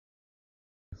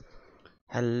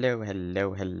Hello,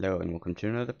 hello, hello, and welcome to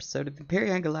another episode of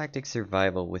Imperial Galactic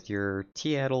Survival with your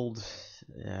Addled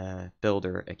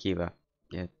builder, Akeva.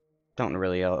 Yeah, don't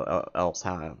really else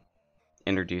how to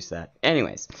introduce that.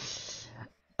 Anyways,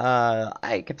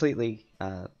 I completely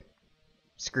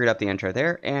screwed up the intro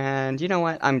there, and you know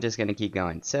what? I'm just gonna keep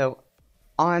going. So,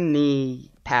 on the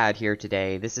pad here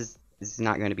today, this is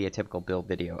not going to be a typical build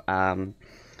video.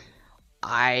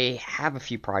 I have a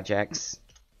few projects.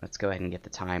 Let's go ahead and get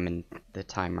the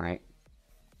time right.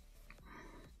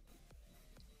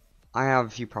 I have a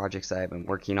few projects that I've been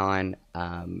working on.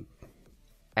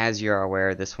 As you're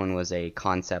aware, this one was a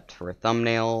concept for a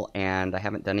thumbnail, and I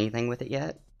haven't done anything with it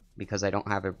yet because I don't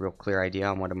have a real clear idea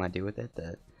on what I'm going to do with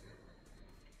it.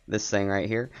 This thing right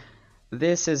here.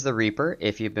 This is the Reaper.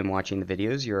 If you've been watching the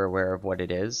videos, you're aware of what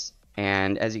it is.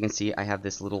 And as you can see, I have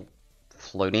this little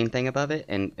floating thing above it,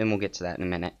 and we'll get to that in a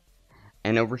minute.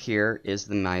 And over here is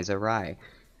the Misa Rai.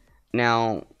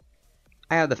 Now,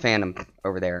 I have the Phantom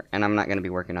over there, and I'm not going to be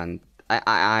working on...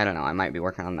 I don't know, I might be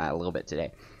working on that a little bit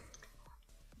today.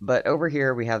 But over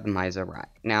here, we have the Misa Rai.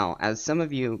 Now, as some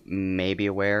of you may be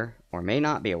aware, or may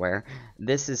not be aware,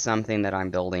 this is something that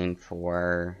I'm building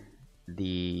for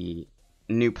the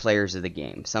new players of the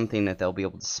game. Something that they'll be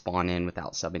able to spawn in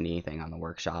without subbing anything on the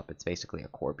workshop. It's basically a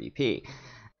core BP.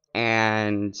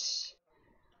 And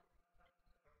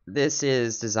this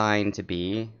is designed to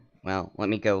be, well, let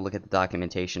me go look at the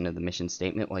documentation of the mission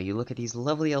statement while you look at these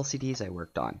lovely LCDs I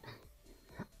worked on.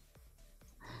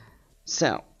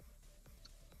 So,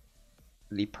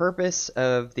 the purpose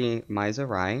of the Misa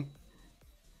Rai,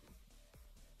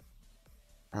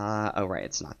 oh right,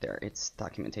 it's not there, its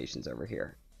documentation's over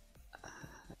here.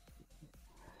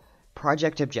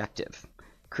 Project objective: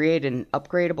 create an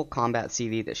upgradable combat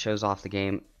CV that shows off the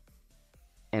game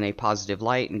in a positive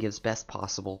light and gives best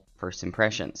possible first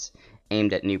impressions,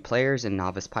 aimed at new players and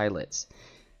novice pilots.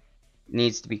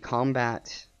 Needs to be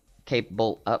combat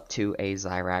capable up to a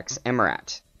Zyrax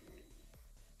Emirat.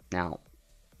 Now,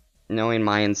 knowing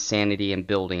my insanity in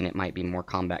building, it might be more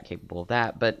combat capable of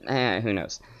that, but who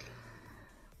knows.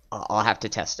 I'll have to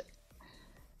test it.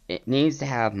 It needs to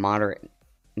have moderate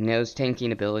nose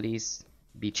tanking abilities,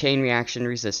 be chain reaction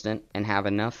resistant, and have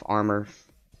enough armor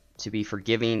to be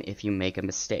forgiving if you make a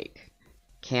mistake.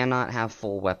 Cannot have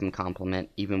full weapon complement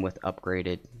even when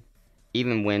upgraded,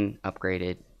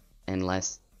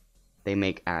 unless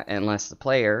the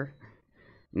player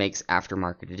makes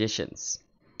aftermarket additions.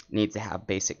 Needs to have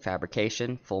basic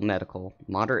fabrication, full medical,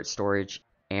 moderate storage,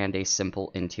 and a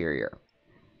simple interior.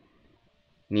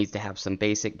 Needs to have some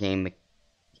basic game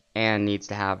needs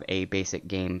to have a basic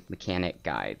game mechanic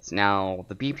guides. Now,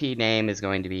 the BP name is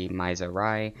going to be Misa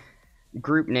Rai.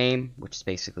 Group name, which is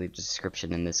basically the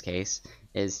description in this case,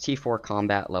 is T4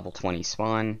 Combat Level 20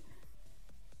 Spawn.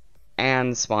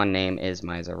 And the spawn name is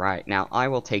Misa Rai. Now, I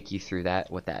will take you through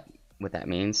what that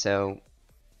means. So,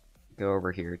 go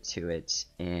over here to it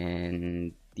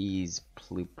in these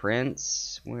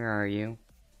blueprints. Where are you?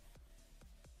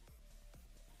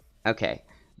 Okay,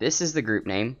 this is the group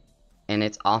name, and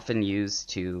it's often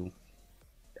used to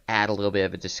add a little bit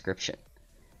of a description.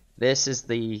 This is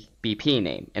the BP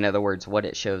name, in other words, what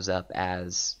it shows up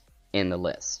as in the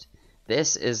list.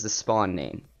 This is the spawn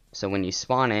name, so when you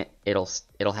spawn it, it'll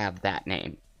have that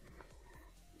name.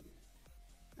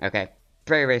 Okay,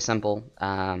 very, very simple.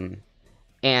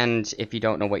 And if you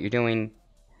don't know what you're doing,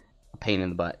 a pain in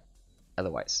the butt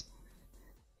otherwise.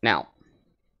 Now,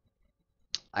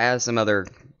 I have some other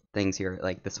things here,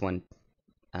 like this one.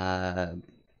 Yeah,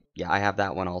 I have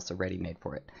that one also ready-made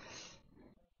for it.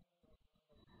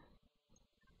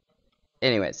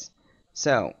 Anyways,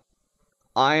 so,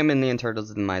 I am in the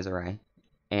Internals of the Misa Rai,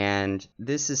 and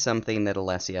this is something that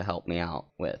Alessia helped me out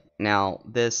with. Now,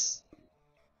 this...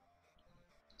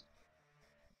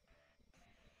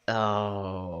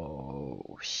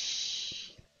 Oh,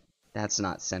 that's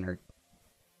not centered.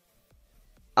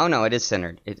 Oh no, it is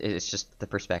centered. It's just the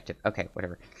perspective. Okay,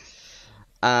 whatever.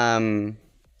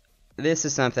 This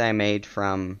is something I made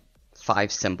from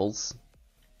 5 symbols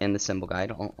in the symbol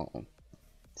guide.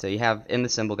 So you have, in the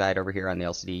symbol guide over here on the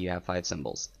LCD, you have 5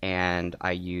 symbols. And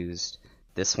I used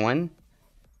this one.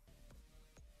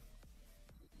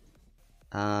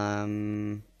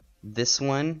 This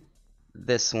one.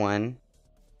 This one.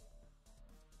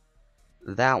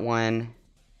 That one.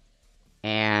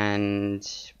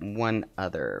 And one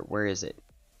other. Where is it?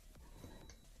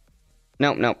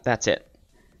 Nope, that's it.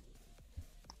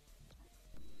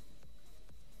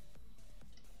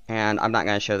 And I'm not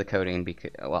going to show the coding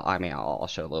because, well, I mean, I'll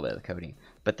show a little bit of the coding.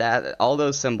 But all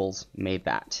those symbols made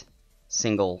that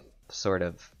single sort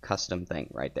of custom thing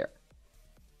right there.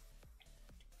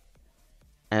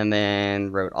 And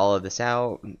then wrote all of this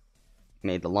out,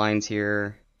 made the lines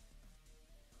here.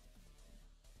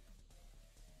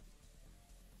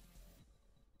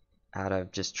 Out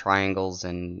of just triangles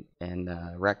and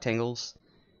rectangles.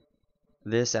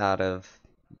 This out of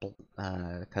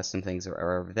custom things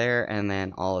are over there, and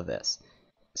then all of this.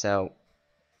 So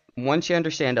once you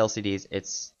understand LCDs,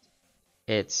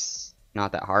 it's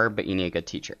not that hard, but you need a good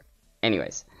teacher.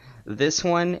 Anyways, this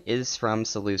one is from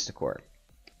Salustacor,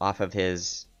 off of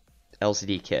his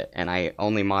LCD kit, and I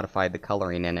only modified the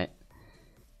coloring in it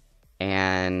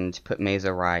and put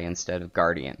Meso Rye instead of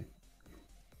Guardian.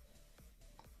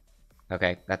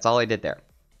 Okay, that's all I did there.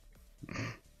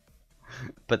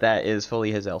 But that is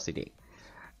fully his LCD,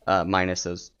 minus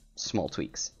those small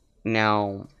tweaks.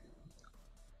 Now,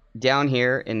 down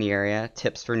here in the area,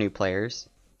 tips for new players,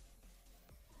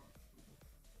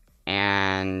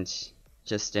 and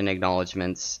just in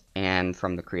acknowledgements and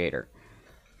from the creator.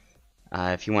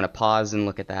 If you want to pause and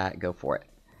look at that, go for it.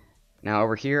 Now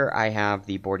over here I have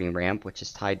the boarding ramp, which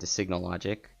is tied to signal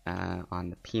logic on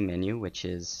the P menu, which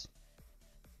is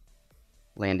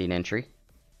landing entry.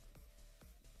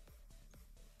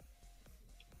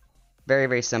 Very,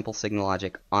 very simple signal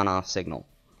logic, on-off signal.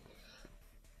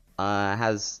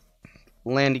 Has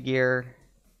landing gear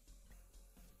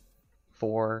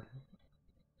for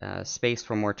space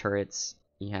for more turrets.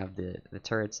 You have the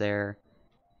turrets there.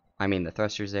 I mean the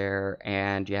thrusters there,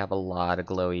 and you have a lot of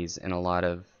glowies and a lot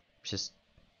of just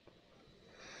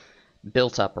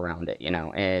built up around it. You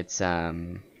know, it's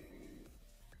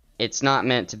not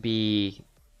meant to be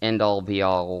end-all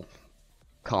be-all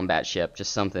combat ship,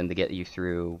 just something to get you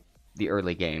through the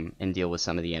early game and deal with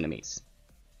some of the enemies.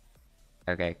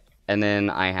 Okay, and then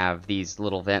I have these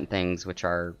little vent things, which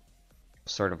are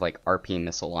sort of like RP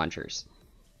missile launchers,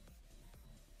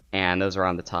 and those are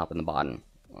on the top and the bottom,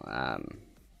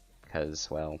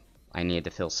 because, well, I needed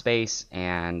to fill space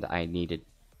and I needed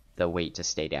the weight to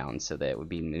stay down so that it would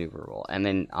be maneuverable. And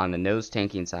then on the nose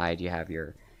tanking side, you have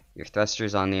your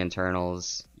thrusters on the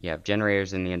internals, you have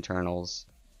generators in the internals,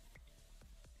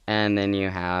 and then you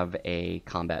have a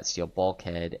combat steel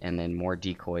bulkhead, and then more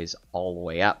decoys all the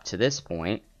way up to this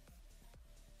point.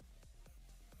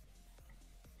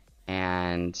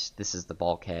 And this is the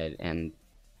bulkhead, and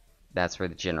that's where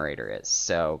the generator is.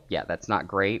 So yeah, that's not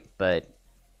great, but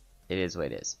it is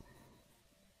what it is.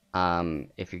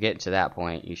 If you're getting to that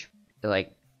point, you should,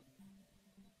 like,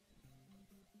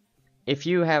 if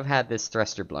you have had this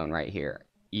thruster blown right here,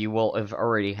 you will have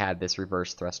already had this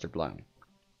reverse thruster blown.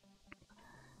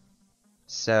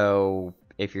 So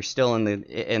if you're still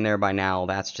in there by now,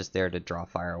 that's just there to draw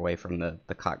fire away from the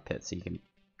cockpit so you can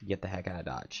get the heck out of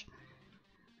Dodge.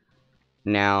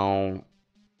 Now,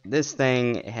 this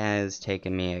thing has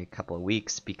taken me a couple of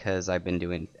weeks because I've been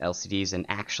doing LCDs and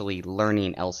actually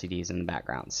learning LCDs in the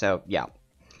background. So yeah,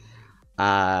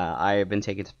 I've been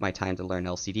taking my time to learn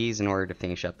LCDs in order to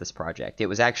finish up this project. It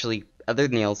was actually, other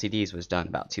than the LCDs, was done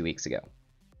about 2 weeks ago.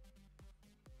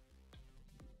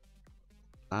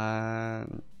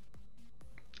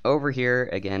 Over here,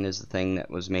 again, is the thing that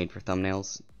was made for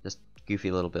thumbnails. Just goofy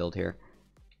little build here.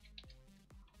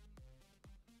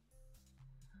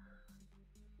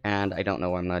 And I don't know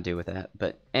what I'm going to do with that.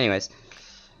 But anyways,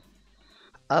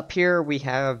 up here we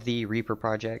have the Reaper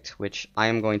project, which I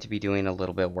am going to be doing a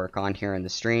little bit of work on here in the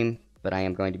stream. But I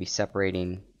am going to be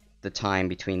separating the time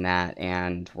between that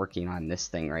and working on this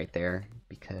thing right there.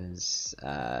 Because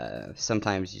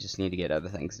sometimes you just need to get other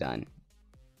things done.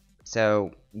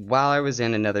 So while I was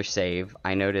in another save,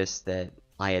 I noticed that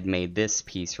I had made this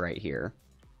piece right here.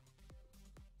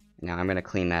 Now I'm going to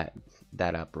clean that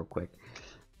up real quick.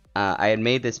 I had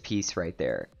made this piece right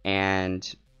there,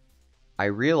 and I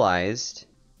realized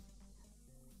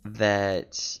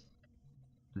that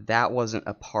that wasn't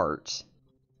a part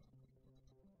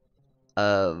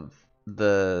of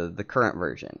the current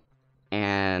version.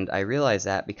 And I realized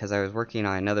that because I was working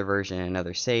on another version,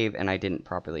 another save, and I didn't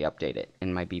properly update it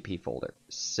in my BP folder.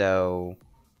 So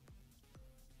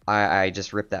I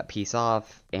just ripped that piece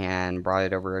off and brought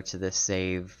it over to this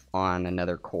save on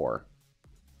another core,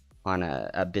 on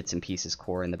a bits and pieces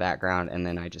core in the background, and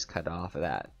then I just cut it off of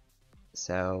that.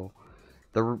 So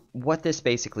what this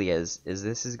basically is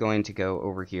this is going to go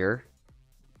over here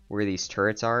where these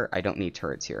turrets are. I don't need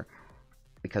turrets here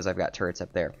because I've got turrets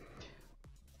up there.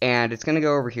 And it's going to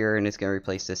go over here and it's going to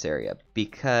replace this area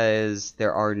because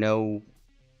there are no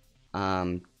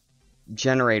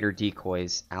generator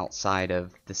decoys outside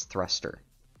of this thruster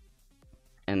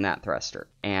and that thruster.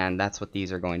 And that's what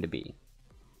these are going to be.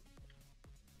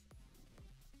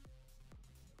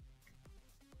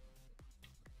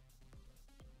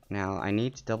 Now I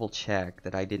need to double check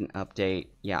that I didn't update.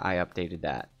 Yeah, I updated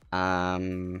that.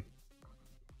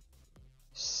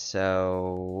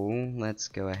 So let's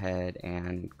go ahead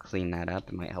and clean that up.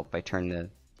 It might help if I turn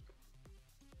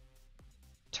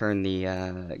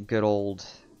the good old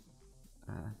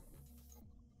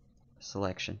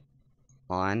selection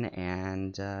on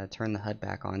and turn the HUD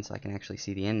back on so I can actually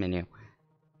see the end menu.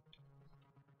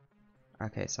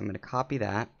 Okay, so I'm going to copy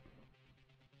that.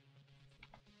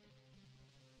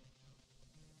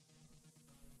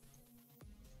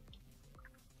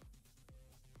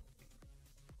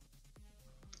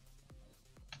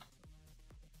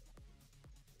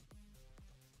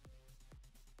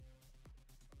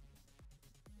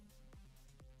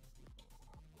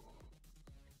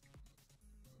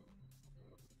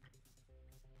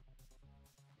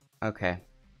 Okay.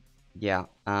 Yeah.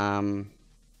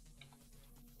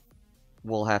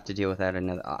 We'll have to deal with that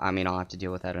another. I mean, I'll have to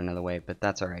deal with that another way, but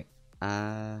that's all right.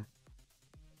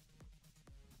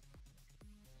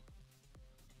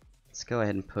 Let's go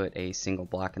ahead and put a single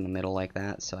block in the middle like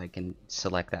that, so I can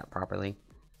select that properly.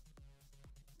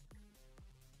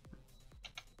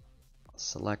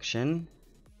 Selection,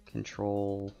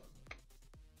 Control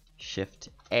Shift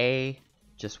A,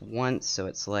 just once, so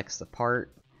it selects the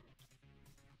part.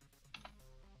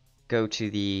 Go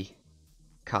to the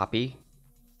copy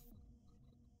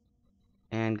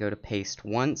and go to paste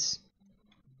once.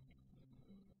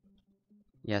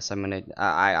 Yes, I'm gonna.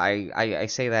 I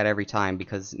say that every time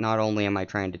because not only am I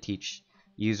trying to teach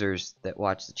users that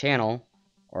watch the channel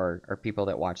or people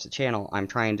that watch the channel, I'm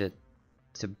trying to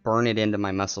burn it into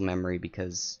my muscle memory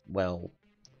because, well,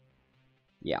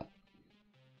 yeah.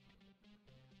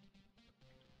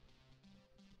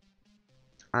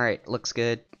 Alright, looks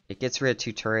good. It gets rid of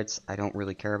 2 turrets. I don't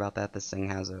really care about that. This thing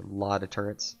has a lot of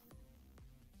turrets.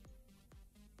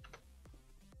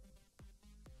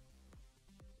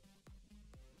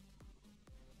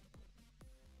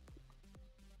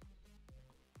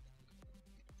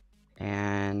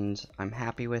 And I'm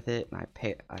happy with it. I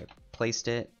placed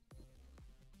it.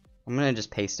 I'm going to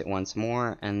just paste it once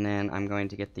more, and then I'm going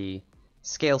to get the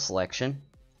scale selection,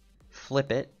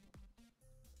 flip it,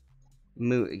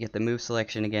 get the move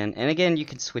selection again, and again you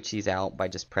can switch these out by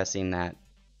just pressing that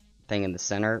thing in the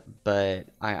center, but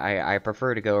I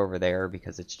prefer to go over there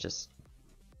because it's just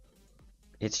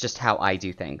how I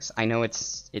do things. I know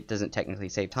it doesn't technically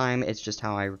save time, it's just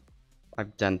how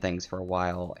I've done things for a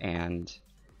while, and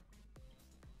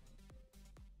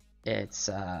it's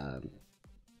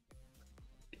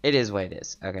it is what it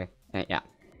is. Okay, yeah.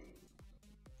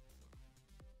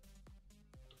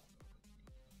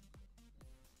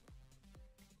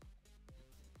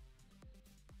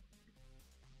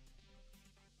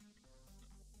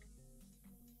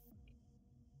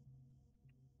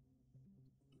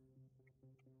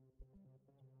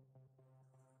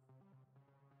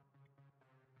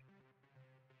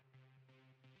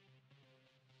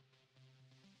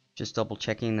 Just double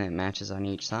checking that it matches on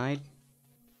each side.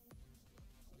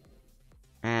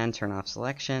 And turn off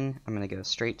selection. I'm going to go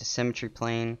straight to symmetry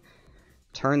plane,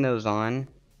 turn those on,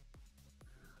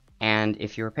 and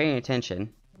if you were paying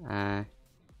attention,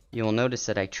 you will notice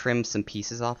that I trimmed some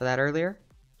pieces off of that earlier.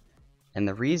 And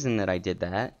the reason that I did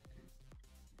that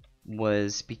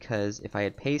was because if I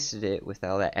had pasted it with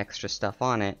all that extra stuff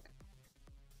on it,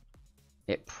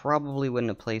 it probably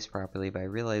wouldn't have placed properly, but I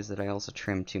realized that I also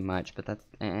trimmed too much, but that's,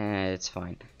 it's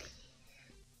fine.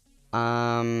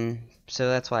 So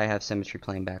that's why I have symmetry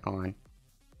plane back on.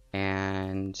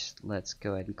 And let's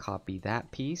go ahead and copy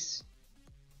that piece,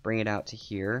 bring it out to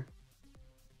here,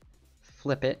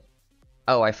 flip it.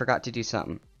 Oh, I forgot to do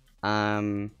something.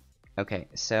 Okay,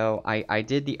 so I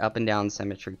did the up and down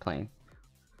symmetry plane,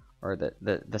 or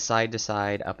the side to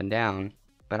side up and down,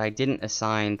 but I didn't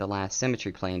assign the last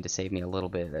symmetry plane to save me a little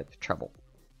bit of trouble.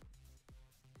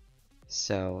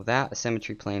 So that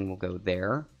symmetry plane will go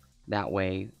there. That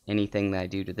way, anything that I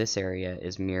do to this area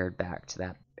is mirrored back to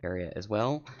that area as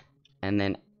well. And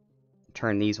then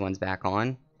turn these ones back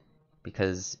on,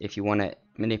 because if you want to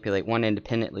manipulate one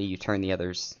independently, you turn the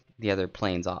other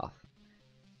planes off.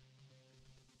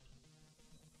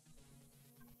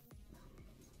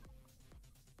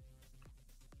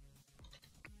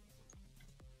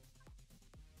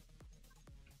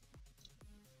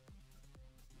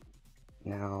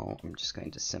 Now I'm just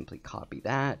going to simply copy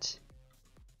that.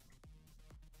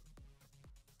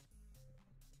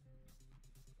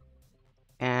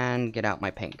 And get out my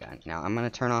paint gun. Now I'm going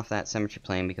to turn off that symmetry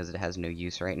plane because it has no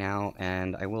use right now,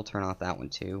 and I will turn off that one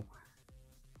too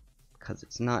because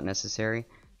it's not necessary.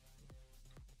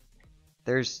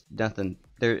 There's nothing,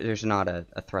 there's not a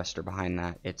thruster behind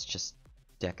that, it's just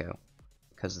deco.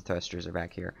 because the thrusters are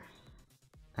back here.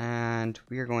 And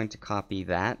we are going to copy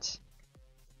that,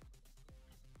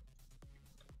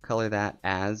 color that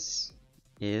as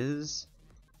is.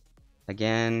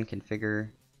 Again,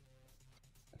 configure.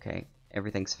 Okay,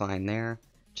 everything's fine there.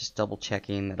 Just double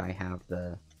checking that I have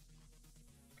the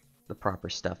proper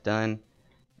stuff done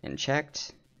and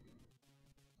checked.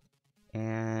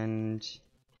 And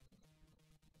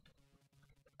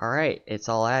alright, it's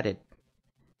all added.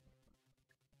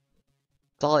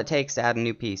 It's all it takes to add a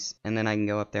new piece, and then I can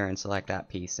go up there and select that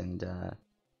piece, and I'm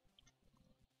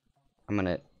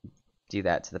gonna do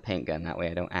that to the paint gun, that way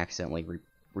I don't accidentally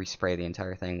respray the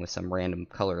entire thing with some random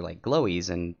color like glowies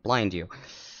and blind you.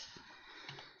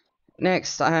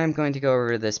 Next, I'm going to go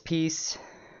over to this piece,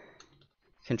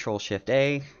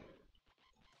 Control-Shift-A,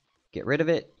 get rid of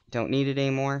it, don't need it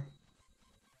anymore.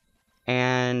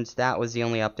 And that was the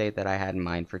only update that I had in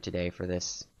mind for today for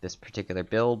this particular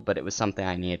build, but it was something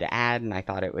I needed to add, and I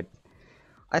thought it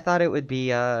would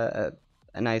be a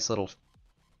nice little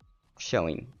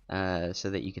showing, so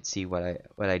that you could see what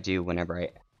I do whenever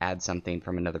I add something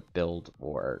from another build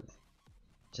or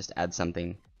just add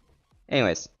something.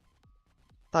 Anyways,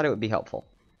 thought it would be helpful.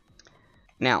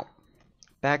 Now,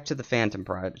 back to the Phantom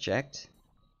project.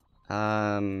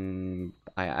 I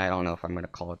don't know if I'm going to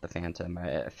call it the Phantom.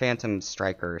 Phantom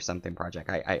Striker or something project.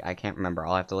 I can't remember.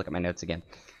 I'll have to look at my notes again.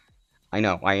 I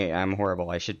know, I'm horrible.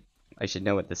 I should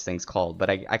know what this thing's called. But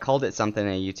I called it something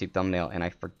in a YouTube thumbnail, and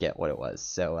I forget what it was.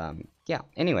 So, yeah.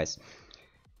 Anyways,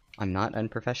 I'm not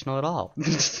unprofessional at all.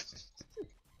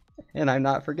 And I'm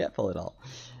not forgetful at all.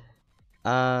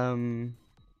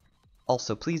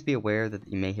 Also, please be aware that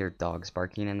you may hear dogs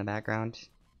barking in the background.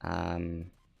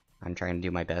 I'm trying to do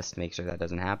my best to make sure that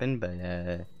doesn't happen,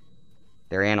 but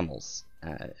they're animals.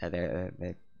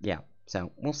 Yeah,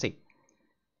 so we'll see.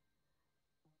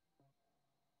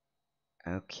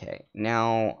 Okay,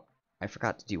 now I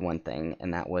forgot to do one thing,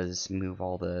 and that was move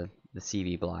all the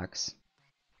CV blocks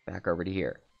back over to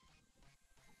here.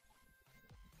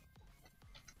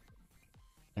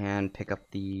 And pick up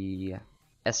the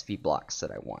SV blocks that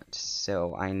I want.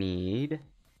 So I need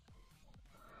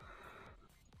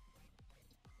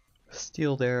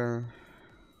steel there,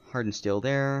 hardened steel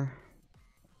there,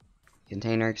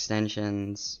 container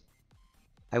extensions.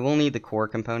 I will need the core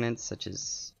components, such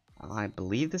as, I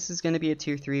believe this is going to be a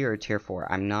tier 3 or a tier 4.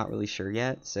 I'm not really sure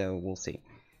yet, so we'll see.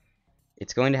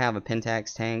 It's going to have a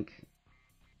Pentax tank,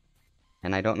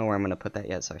 and I don't know where I'm going to put that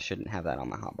yet, so I shouldn't have that on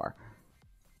my hotbar.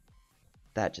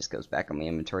 That just goes back on my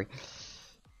inventory.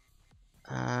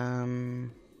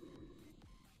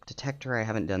 Detector, I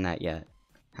haven't done that yet.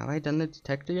 Have I done the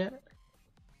detector yet?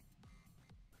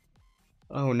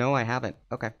 Oh, no, I haven't.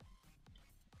 Okay.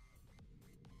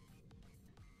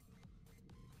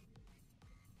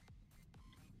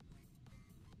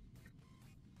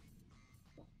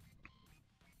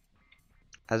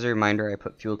 As a reminder, I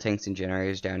put fuel tanks and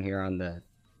generators down here on the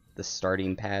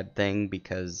starting pad thing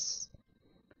because,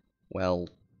 well,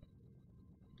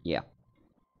 yeah.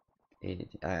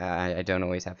 I don't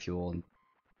always have fuel.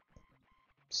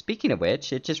 Speaking of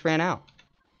which, it just ran out.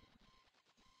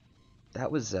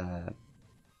 That was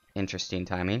interesting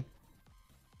timing.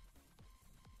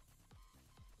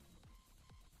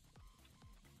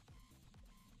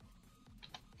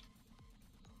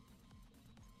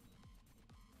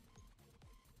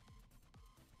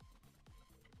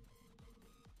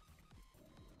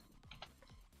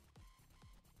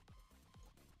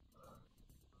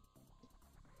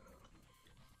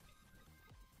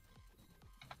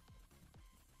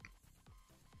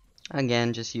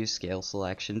 Again, just use scale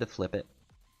selection to flip it.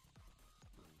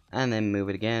 And then move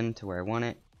it again to where I want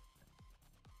it.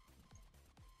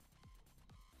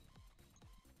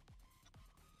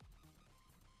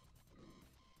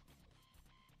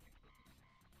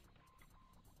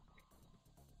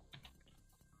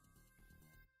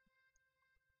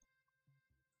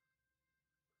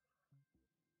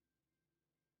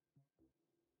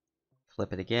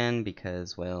 Flip it again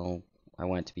because, well, I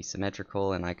want it to be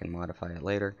symmetrical and I can modify it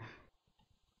later.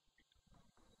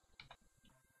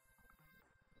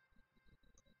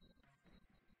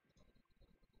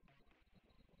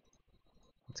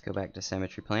 Let's go back to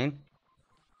symmetry plane.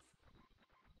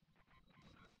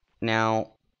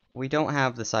 Now, we don't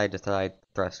have the side-to-side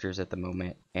thrusters at the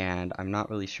moment, and I'm not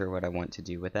really sure what I want to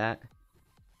do with that,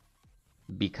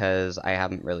 because I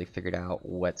haven't really figured out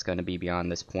what's going to be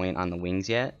beyond this point on the wings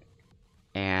yet,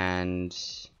 and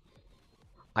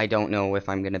I don't know if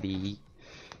I'm going to be...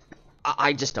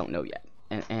 I just don't know yet,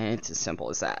 and it's as simple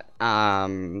as that.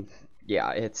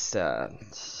 Yeah, it's...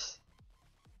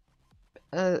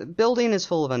 Building is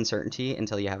full of uncertainty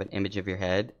until you have an image of your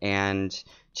head, and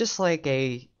just like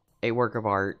a work of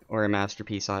art or a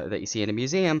masterpiece that you see in a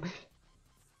museum,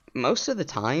 most of the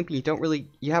time you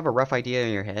have a rough idea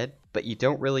in your head, but you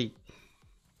don't really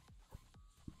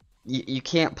you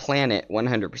can't plan it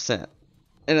 100%.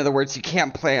 In other words, you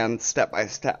can't plan step by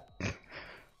step.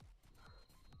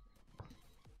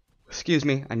 Excuse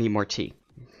me, I need more tea.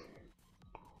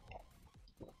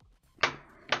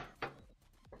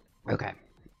 Okay.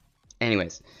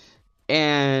 Anyways,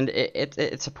 and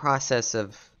it's a process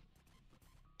of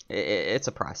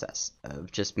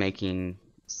just making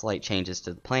slight changes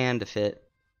to the plan to fit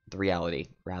the reality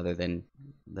rather than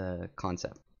the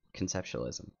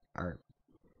conceptualism. Or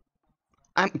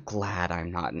I'm glad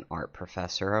I'm not an art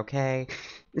professor, okay?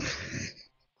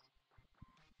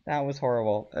 That was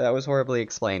horrible. That was horribly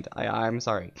explained. I'm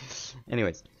sorry.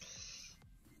 Anyways.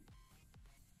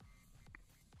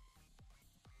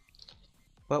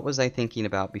 What was I thinking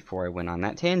about before I went on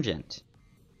that tangent?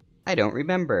 I don't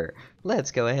remember.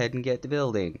 Let's go ahead and get to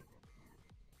building.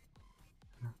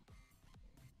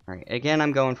 Alright, again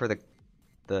I'm going for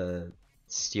the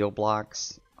steel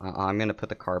blocks. I'm gonna put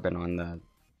the carbon on the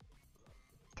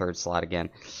third slot again.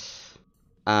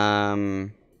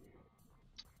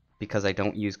 Because I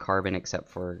don't use carbon except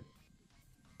for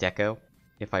deco,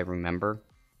 if I remember.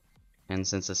 And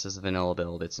since this is a vanilla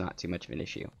build, it's not too much of an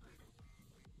issue.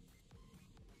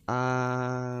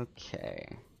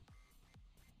 Okay.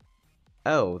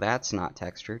 Oh, that's not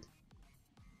textured.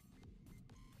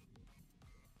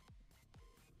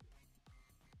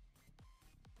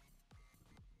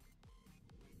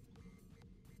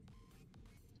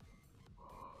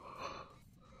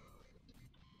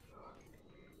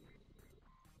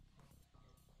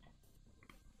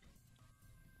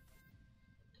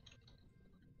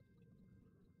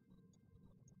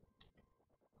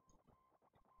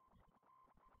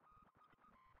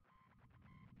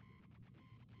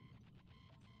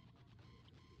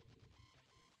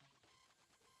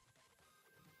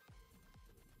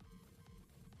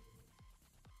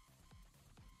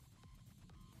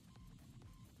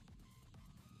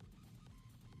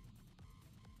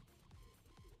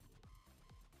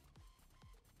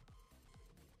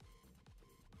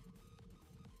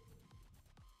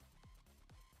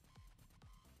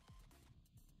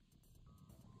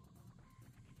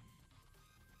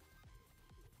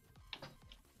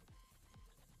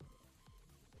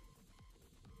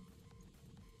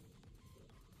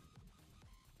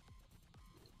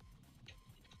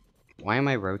 Why am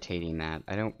I rotating that?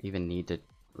 I don't even need to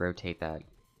rotate that.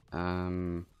 I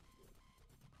can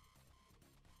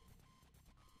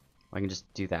just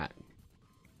do that.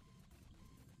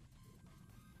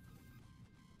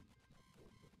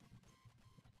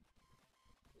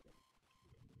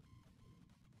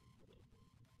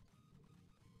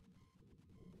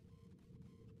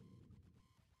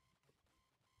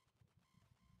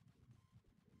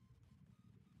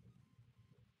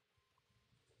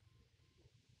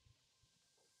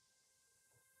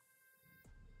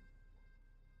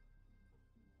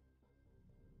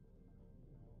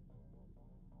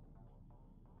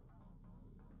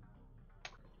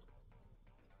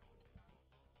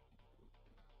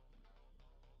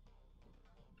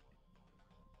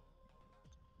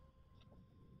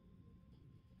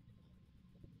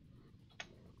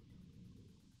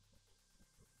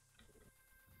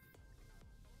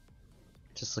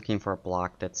 Just looking for a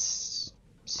block that's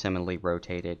similarly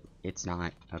rotated. It's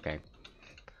not. Okay.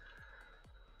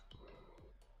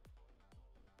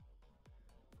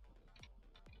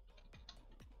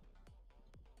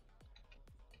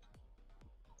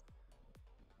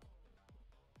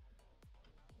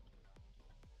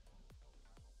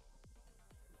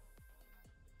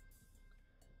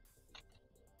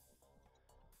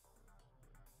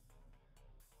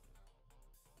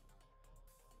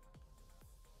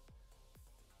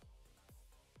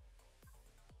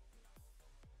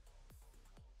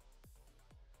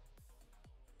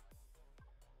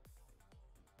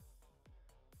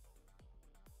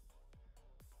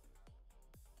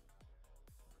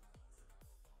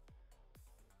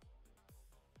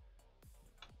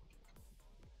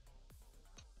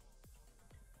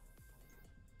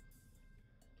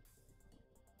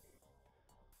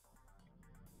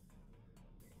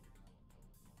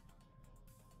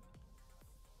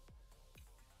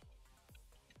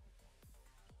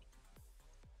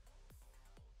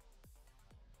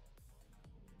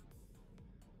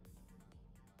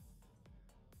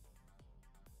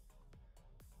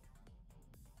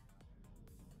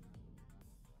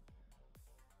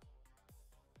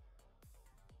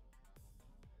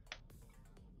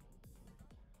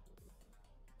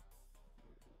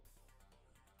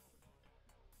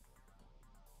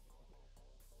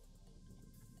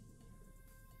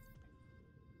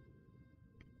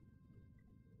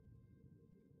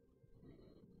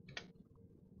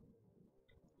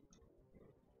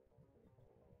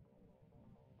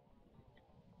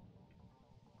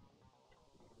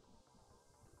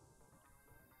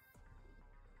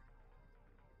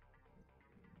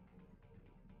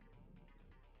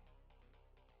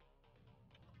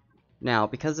 Now,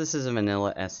 because this is a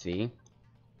vanilla SV,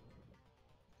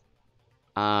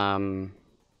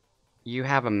 you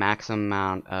have a maximum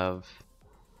amount of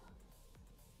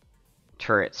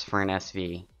turrets for an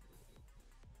SV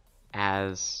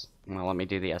as, well, let me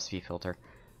do the SV filter,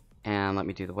 and let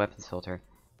me do the weapons filter,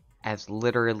 as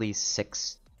literally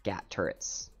 6 GAT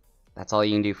turrets. That's all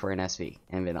you can do for an SV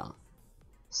in vanilla.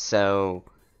 So,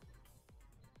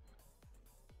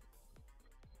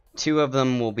 2 of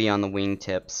them will be on the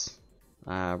wingtips,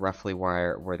 roughly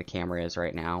where the camera is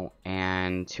right now,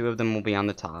 and 2 of them will be on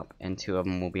the top, and 2 of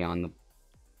them will be on the...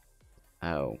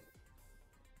 Oh.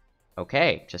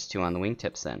 Okay, just 2 on the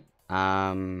wingtips then.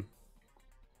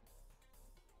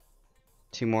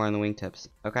 2 more on the wingtips.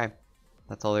 Okay,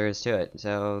 that's all there is to it.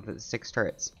 So, 6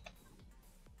 turrets.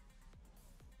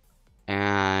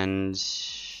 And...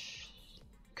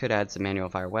 could add some manual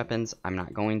fire weapons. I'm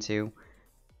not going to.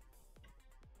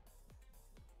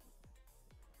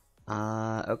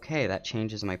 Okay, that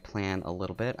changes my plan a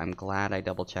little bit. I'm glad I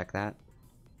double checked that.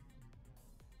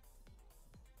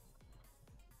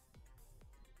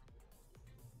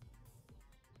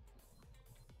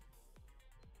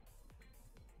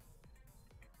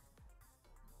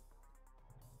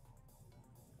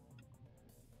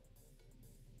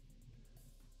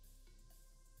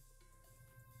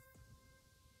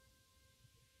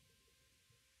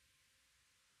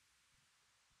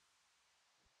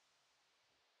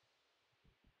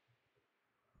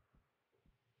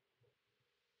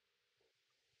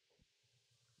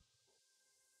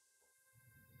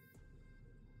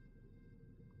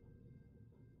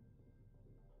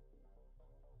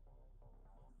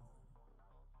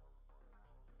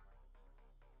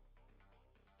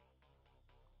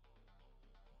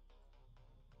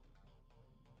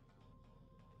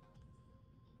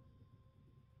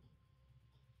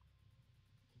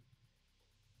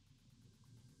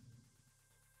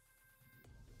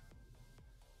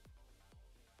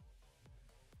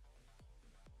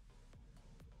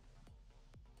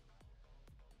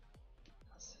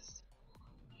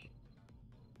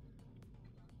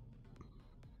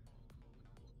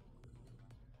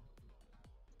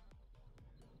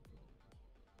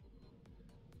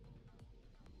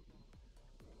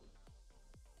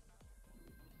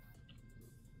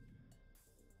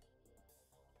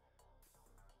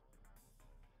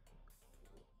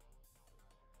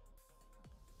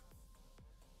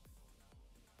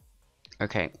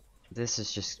 Okay, this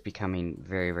is just becoming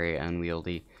very, very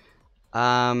unwieldy.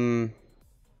 Now,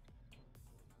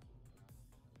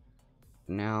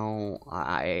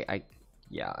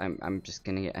 yeah, I'm just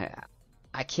gonna get,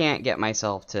 I can't get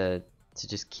myself to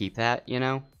just keep that, you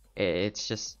know? It's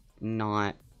just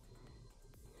not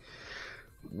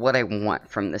what I want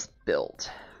from this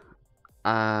build.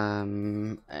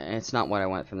 It's not what I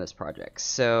want from this project.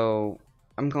 So,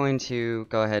 I'm going to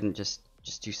go ahead and just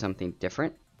do something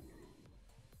different.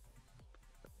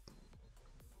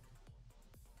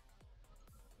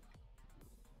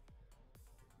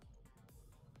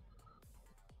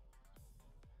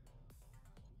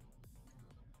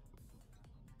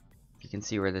 If you can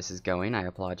see where this is going, I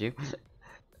applaud you.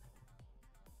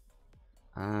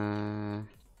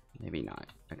 Maybe not.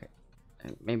 Okay.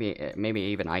 Maybe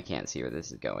even I can't see where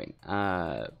this is going.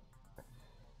 I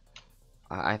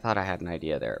thought I had an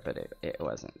idea there, but it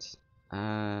wasn't.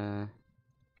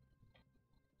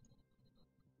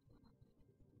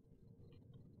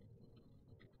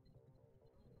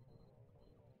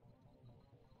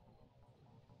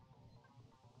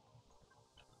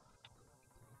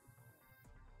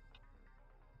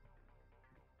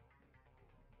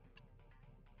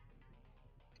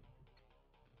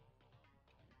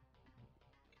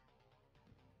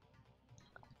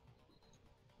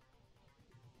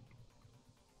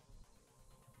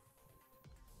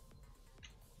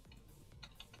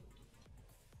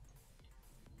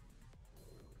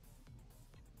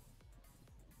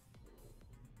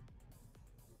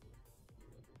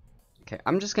 Okay,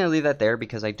 I'm just gonna leave that there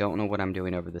because I don't know what I'm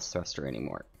doing over this thruster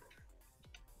anymore.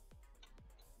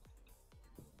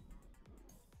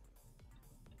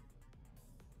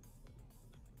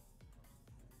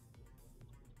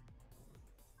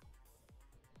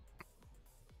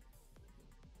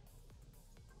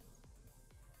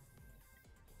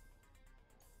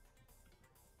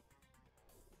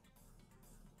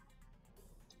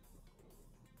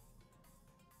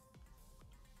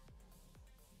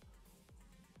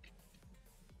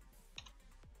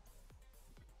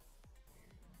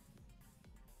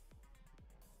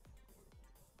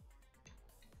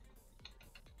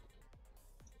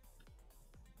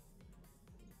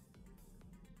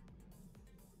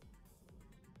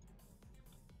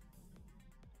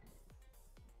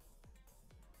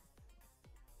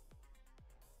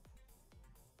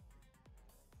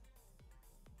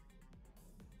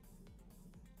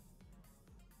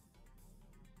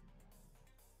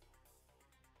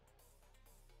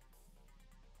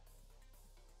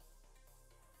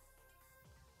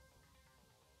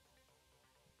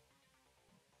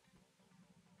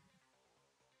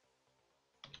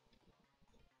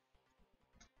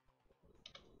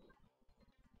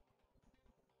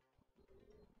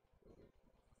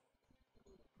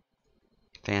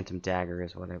 Phantom dagger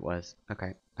is what it was.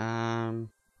 Okay.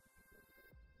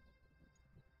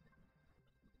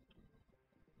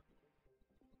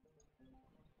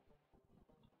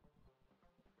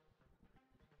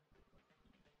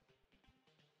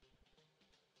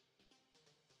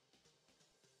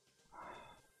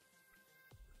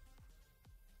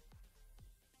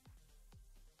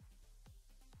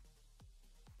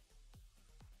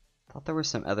 Thought there was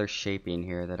some other shaping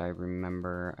here that I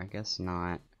remember. I guess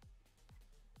not.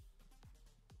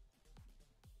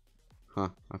 Huh,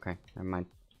 okay, never mind.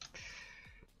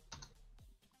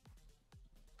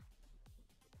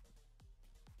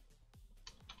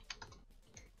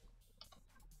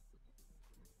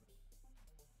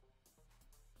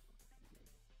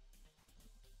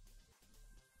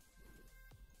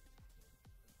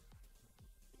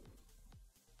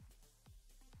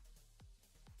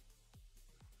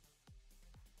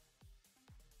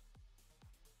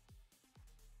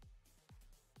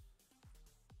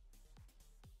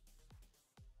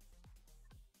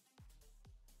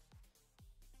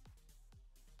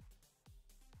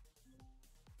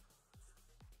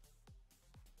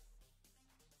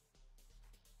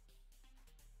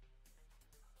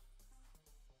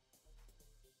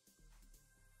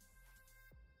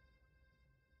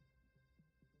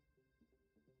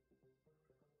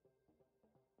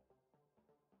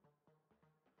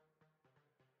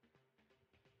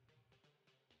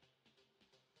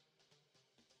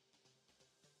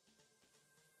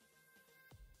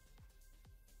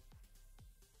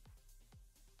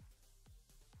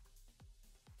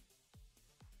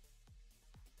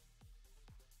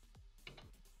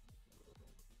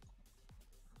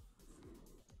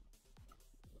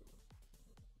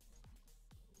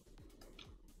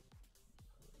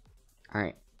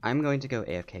 Alright, I'm going to go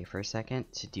AFK for a second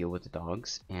to deal with the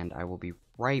dogs, and I will be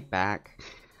right back.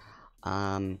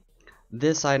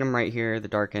 This item right here, the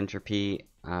Dark Entropy,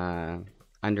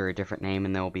 under a different name,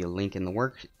 and there will be a link in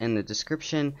the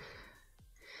description.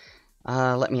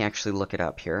 Let me actually look it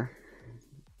up here.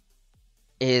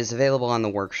 Is available on the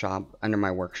workshop, under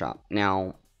my workshop.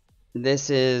 Now, this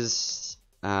is,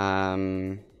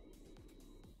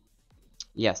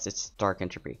 yes, it's Dark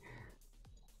Entropy.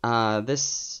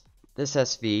 This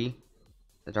SV,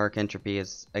 the Dark Entropy,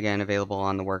 is again available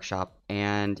on the workshop,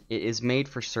 and it is made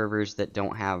for servers that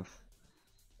don't have.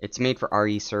 It's made for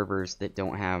RE servers that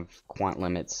don't have quant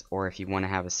limits, or if you want to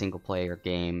have a single player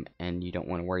game and you don't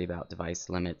want to worry about device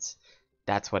limits,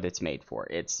 that's what it's made for.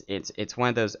 It's one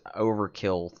of those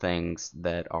overkill things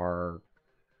that are.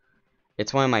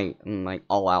 It's one of my like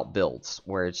all-out builds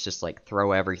where it's just like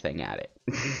throw everything at it.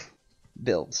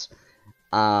 Builds.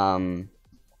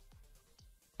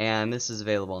 And this is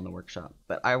available in the workshop,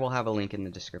 but I will have a link in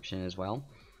the description as well.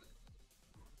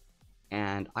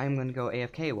 And I'm going to go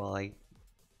AFK while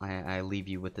I leave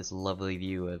you with this lovely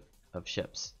view of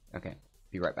ships. Okay,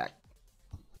 be right back.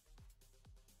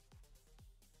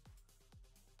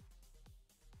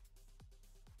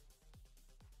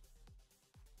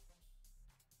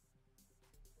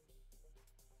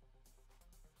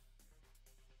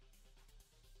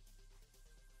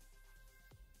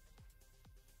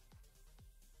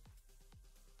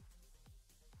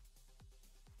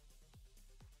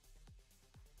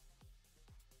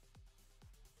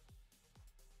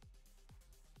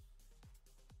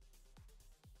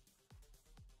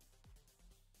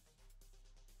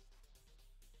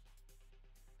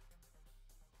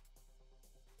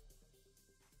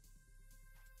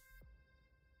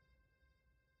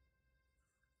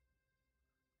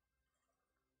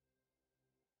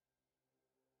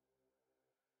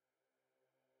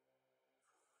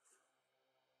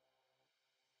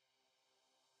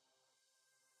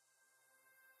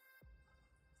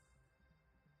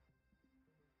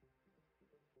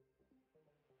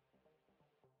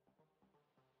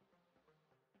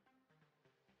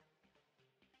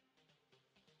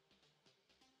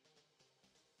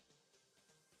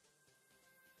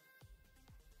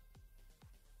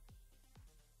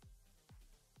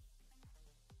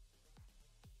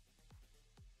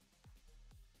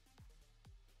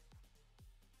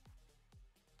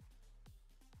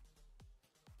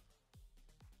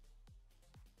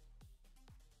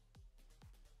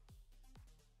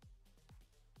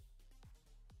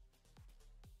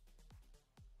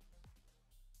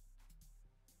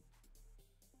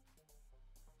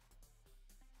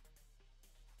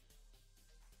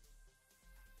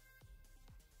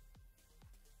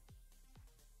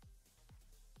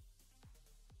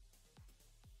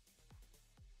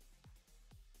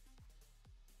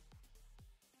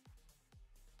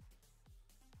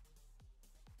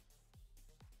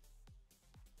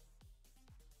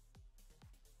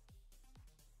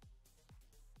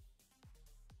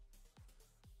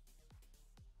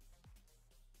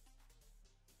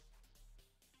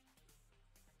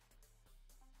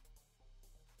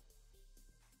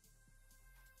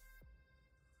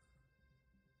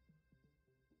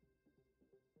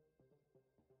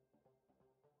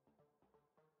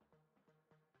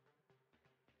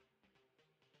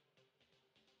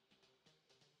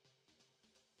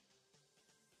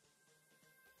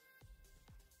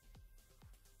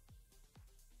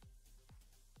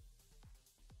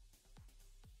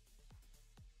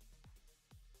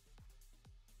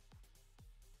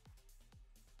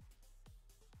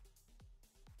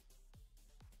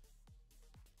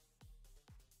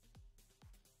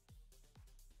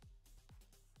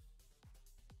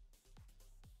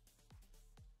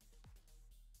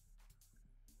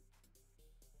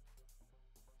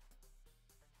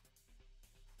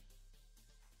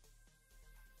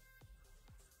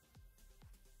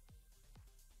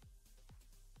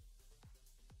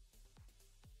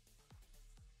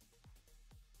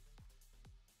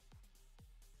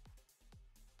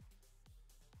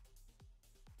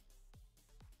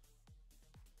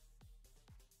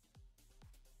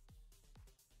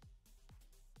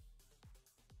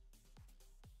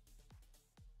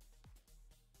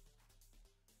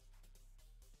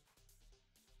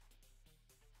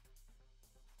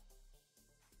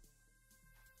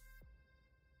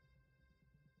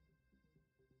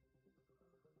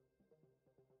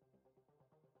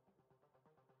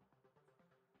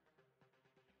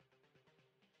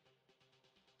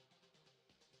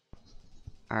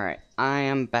 Alright, I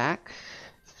am back.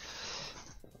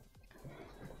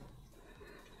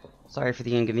 Sorry for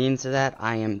the inconvenience of that.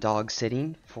 I am dog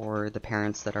sitting for the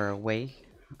parents that are away.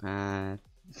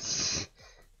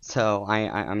 So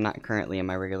I'm not currently in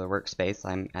my regular workspace.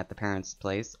 I'm at the parents'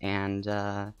 place, and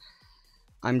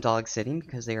I'm dog sitting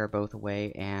because they are both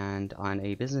away and on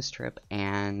a business trip,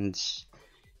 and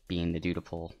being the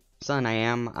dutiful son I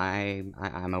am,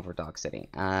 I'm over dog sitting.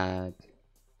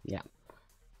 Yeah.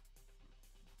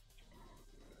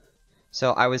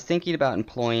 So I was thinking about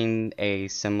employing a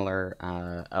similar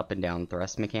up and down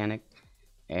thrust mechanic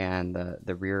and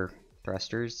the rear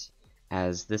thrusters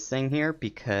as this thing here,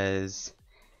 because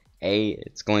A,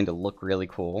 it's going to look really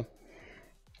cool,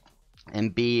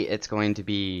 and B, it's going to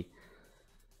be,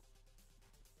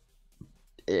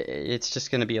 it's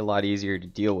just going to be a lot easier to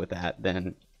deal with that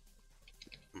than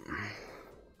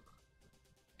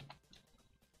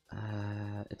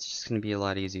it's just going to be a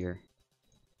lot easier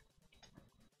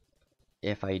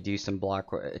if I do some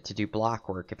block work, to do block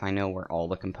work, if I know where all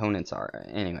the components are.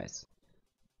 Anyways,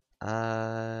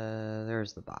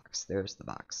 there's the box. There's the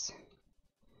box.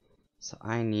 So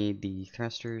I need the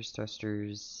thrusters, those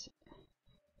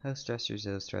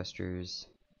thrusters.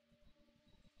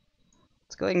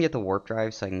 Let's go ahead and get the warp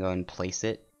drive so I can go and place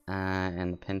it,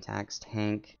 and the Pentax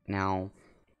tank. Now,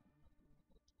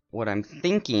 what I'm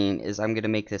thinking is I'm going to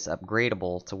make this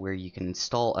upgradable to where you can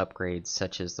install upgrades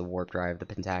such as the warp drive, the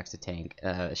Pentax tank,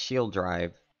 shield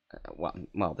drive.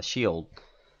 Well, the shield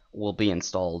will be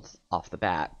installed off the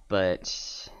bat,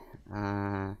 but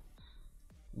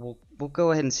we'll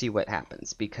go ahead and see what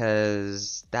happens,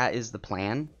 because that is the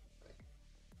plan.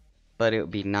 But it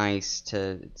would be nice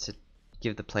to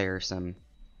give the player some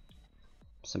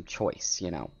choice,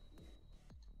 you know.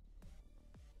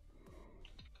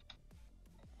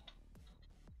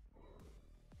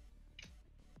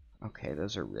 Okay,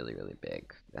 those are really, really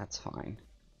big. That's fine.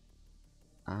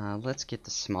 Let's get the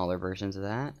smaller versions of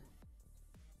that.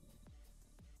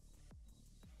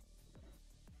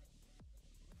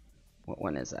 What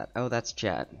one is that? Oh, that's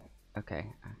Jet. Okay.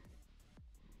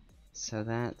 So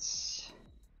that's...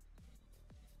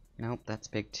 Nope, that's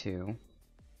big too.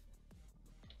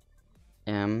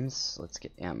 M's. Let's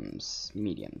get M's.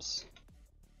 Mediums.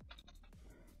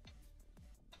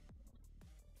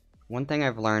 One thing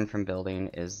I've learned from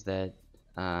building is that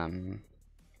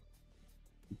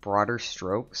broader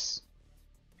strokes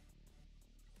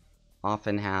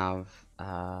often have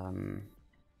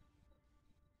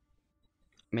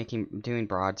doing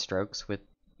broad strokes with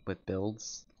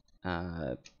builds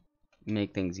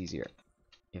make things easier,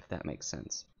 if that makes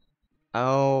sense.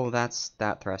 Oh, that's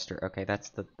that thruster. Okay, that's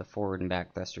the forward and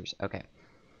back thrusters. Okay.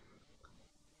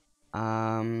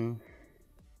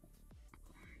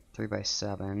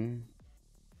 3x7.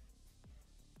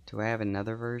 Do I have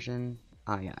another version?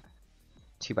 Ah, yeah.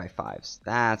 2x5s.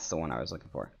 That's the one I was looking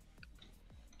for.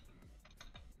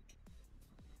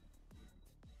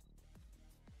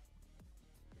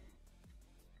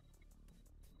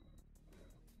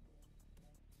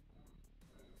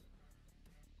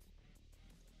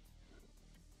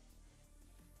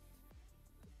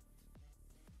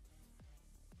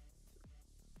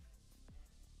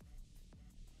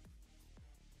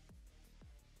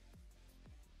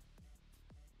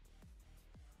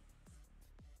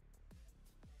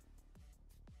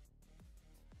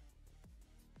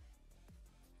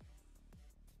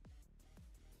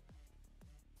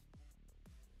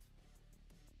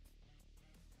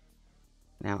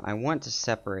 Now I want to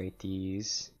separate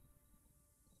these.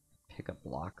 Pick a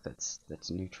block that's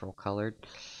neutral colored.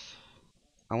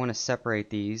 I want to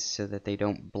separate these so that they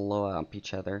don't blow up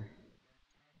each other.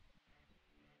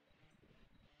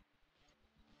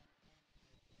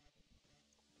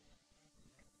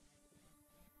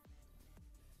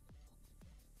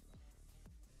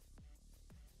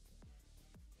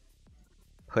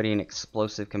 Putting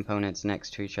explosive components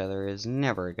next to each other is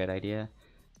never a good idea.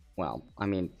 Well, I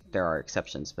mean, there are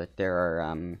exceptions, but there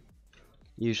are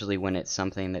usually when it's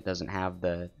something that doesn't have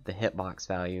the hitbox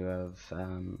value of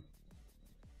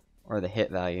or the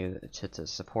hit value to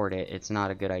support it, it's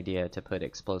not a good idea to put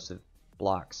explosive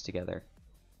blocks together.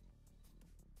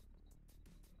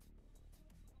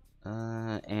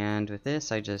 And with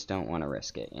this, I just don't want to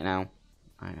risk it, you know?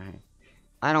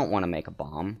 I don't want to make a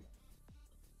bomb.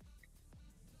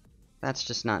 That's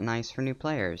just not nice for new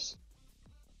players.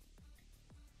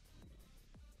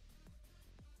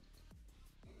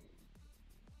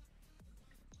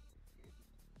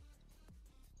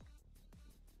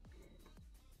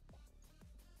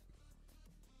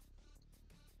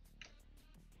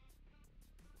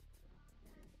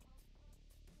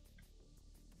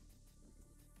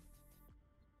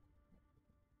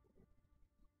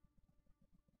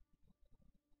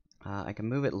 I can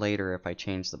move it later if I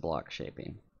change the block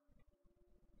shaping.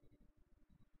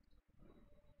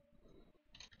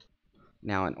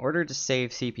 Now, in order to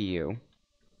save CPU,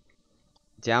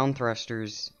 down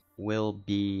thrusters will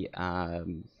be,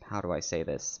 how do I say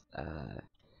this?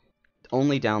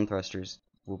 Only down thrusters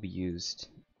will be used.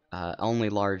 Only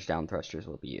large down thrusters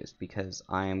will be used, because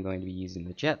I am going to be using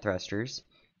the jet thrusters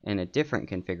in a different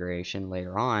configuration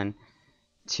later on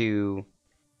to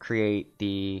create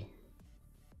the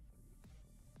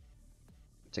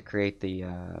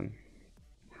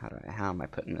how am I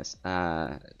putting this?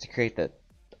 To create the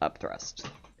up thrust,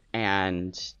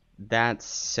 and that's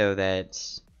so that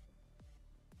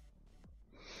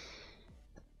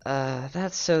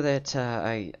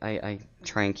I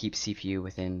try and keep CPU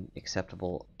within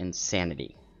acceptable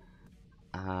insanity.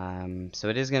 So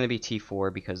it is going to be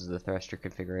T4 because of the thruster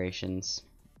configurations.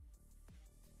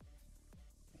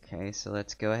 Okay, so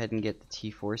let's go ahead and get the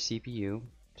T4 CPU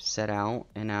set out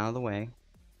and out of the way.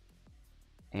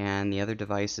 And the other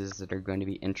devices that are going to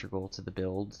be integral to the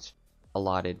build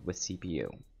allotted with CPU.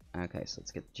 Okay, so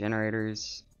let's get the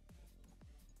generators.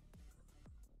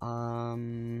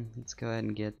 Let's go ahead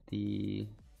and get the...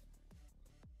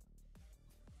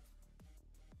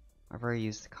 I've already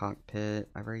used the cockpit.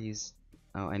 I've already used...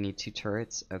 Oh, I need 2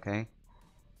 turrets. Okay.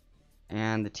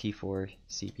 And the T4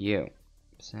 CPU.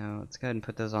 So let's go ahead and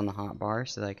put those on the hotbar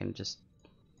so that I can just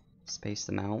space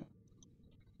them out.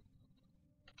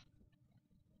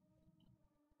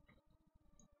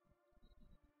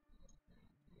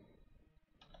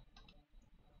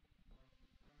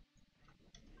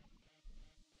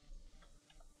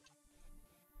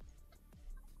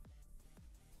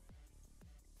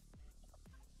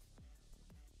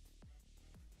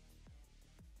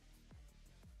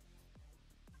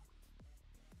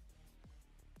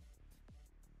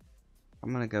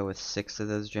 I'm gonna go with 6 of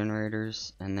those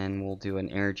generators, and then we'll do an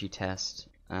energy test.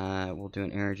 We'll do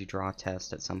an energy draw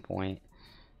test at some point,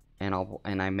 and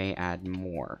I may add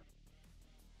more.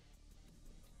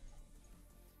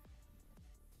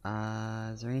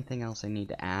 Is there anything else I need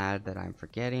to add that I'm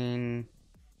forgetting?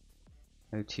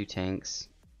 Oh, 2 tanks.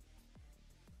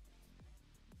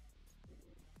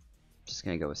 Just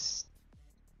gonna go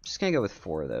with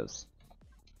 4 of those.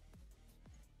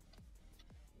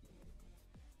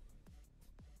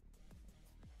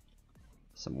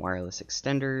 Some wireless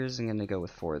extenders. I'm gonna go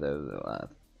with 4 of those.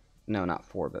 No, not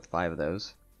 4, but 5 of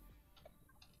those.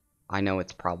 I know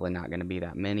it's probably not going to be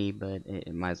that many, but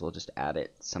it might as well just add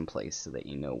it someplace so that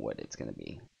you know what it's going to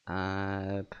be.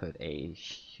 Put a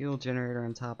shield generator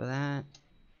on top of that.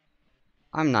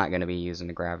 I'm not going to be using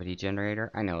the gravity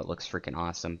generator. I know it looks freaking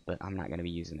awesome, but I'm not going to be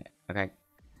using it. Okay.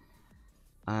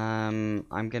 I'm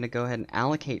going to go ahead and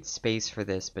allocate space for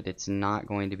this, but it's not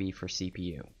going to be for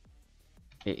CPU.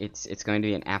 It's going to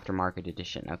be an aftermarket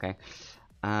edition. Okay.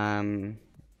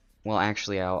 Well,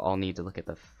 actually, I'll need to look at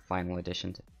the final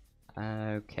edition.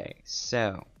 Okay,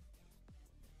 so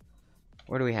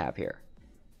what do we have here?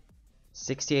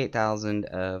 68,000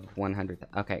 of 100.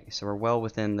 Okay, so we're well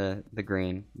within the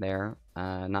green there,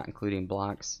 not including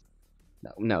blocks.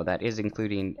 No, that is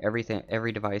including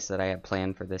every device that I have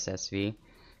planned for this SV,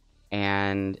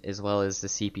 and as well as the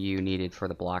CPU needed for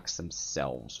the blocks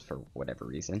themselves for whatever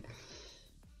reason.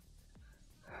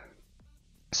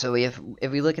 So if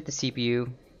we look at the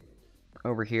CPU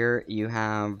over here, you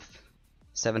have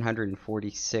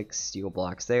 746 steel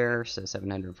blocks there, so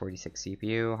 746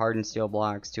 CPU. Hardened steel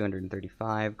blocks,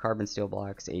 235. Carbon steel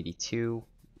blocks, 82.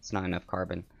 It's not enough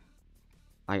carbon.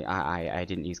 I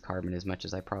didn't use carbon as much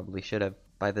as I probably should have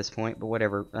by this point, but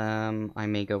whatever. I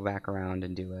may go back around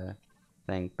and do a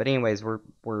thing. But anyways, we're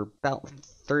about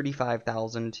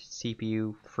 35,000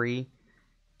 CPU free,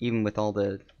 even with all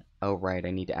the... Oh right,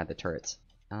 I need to add the turrets.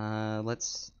 I'll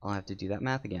have to do that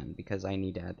math again because I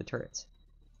need to add the turrets.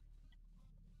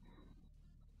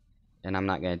 And I'm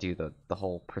not going to do the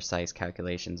whole precise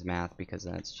calculations math because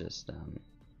that's just,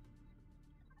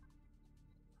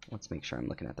 let's make sure I'm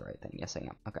looking at the right thing. Yes, I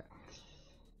am. Okay.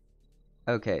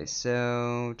 Okay,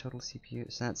 so total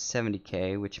CPU, so that's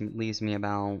 70K, which leaves me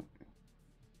about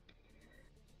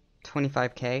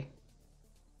 25K.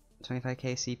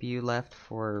 25K CPU left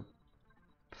for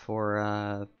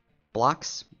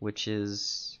blocks, which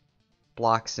is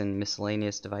blocks and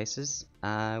miscellaneous devices,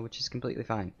 which is completely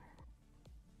fine.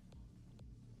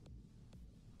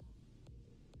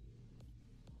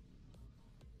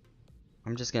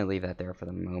 I'm just going to leave that there for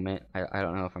the moment. I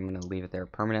don't know if I'm going to leave it there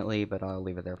permanently, but I'll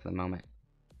leave it there for the moment.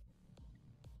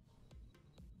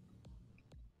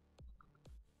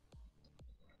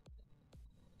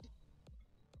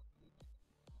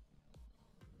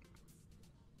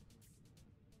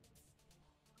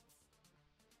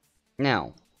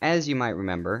 Now, as you might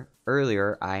remember,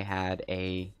 earlier I had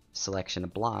a selection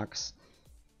of blocks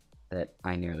that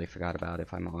I nearly forgot about,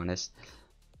 if I'm honest,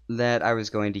 that I was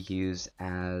going to use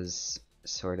as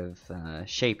sort of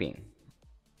shaping.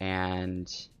 And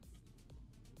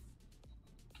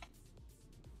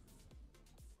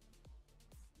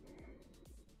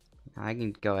I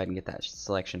can go ahead and get that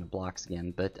selection of blocks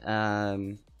again, but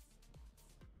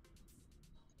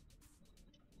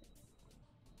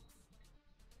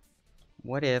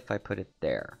what if I put it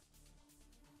there?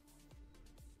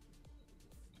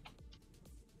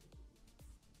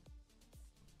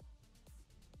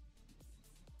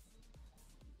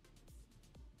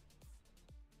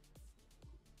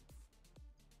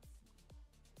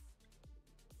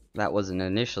 That wasn't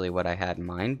initially what I had in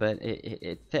mind, but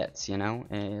it fits, you know?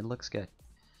 It looks good.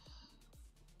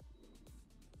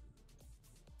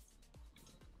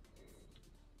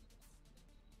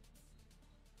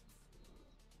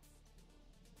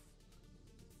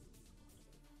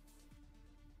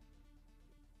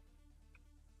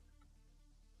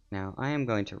 Now, I am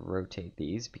going to rotate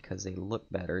these because they look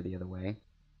better the other way.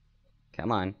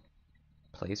 Come on.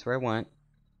 Place where I want.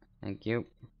 Thank you.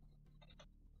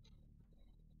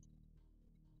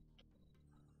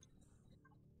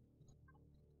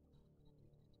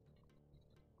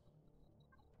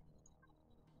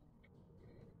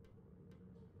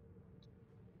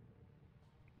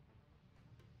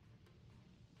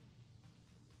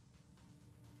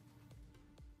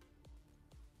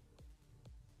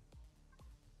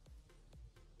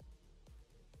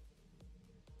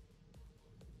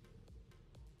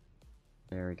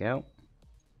 There we go.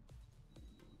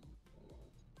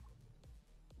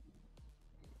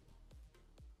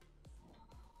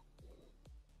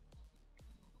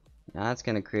 Now that's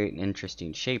going to create an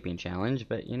interesting shaping challenge,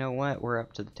 but you know what? We're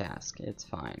up to the task. It's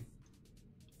fine.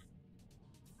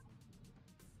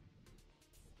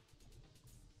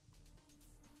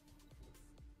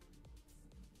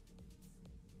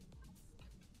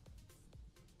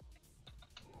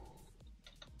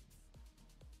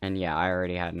 And yeah, I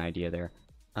already had an idea there.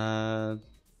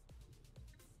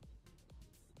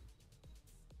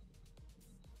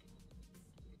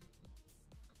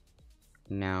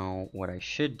 Now, what I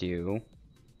should do,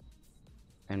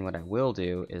 and what I will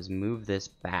do, is move this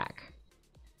back.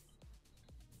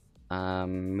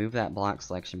 Move that block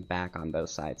selection back on both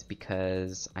sides,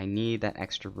 because I need that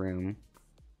extra room.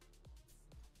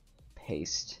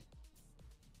 Paste.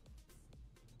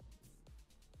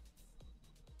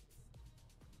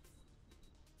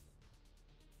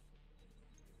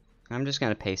 I'm just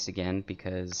going to paste again,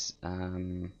 because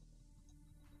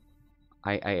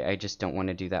I just don't want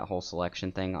to do that whole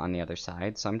selection thing on the other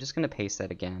side. So I'm just going to paste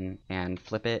that again and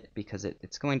flip it, because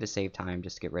it's going to save time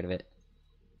just to get rid of it.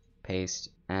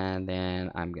 Paste, and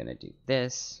then I'm going to do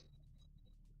this.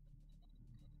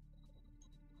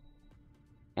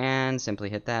 And simply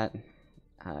hit that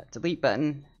delete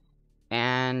button,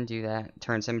 and do that.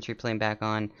 Turn symmetry plane back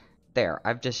on. There,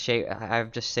 I've just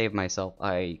saved myself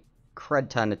a crud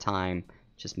ton of time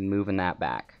just moving that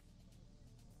back.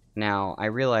 Now, I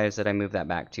realize that I moved that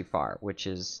back too far, which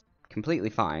is completely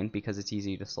fine because it's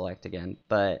easy to select again,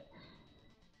 but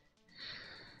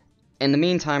in the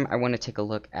meantime, I want to take a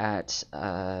look at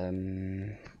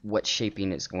what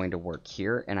shaping is going to work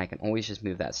here, and I can always just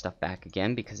move that stuff back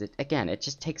again because it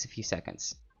just takes a few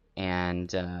seconds,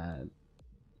 and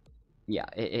yeah,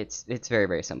 it's very,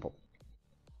 very simple.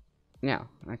 Yeah,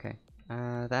 okay,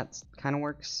 that kind of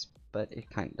works, but it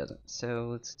kind of doesn't. So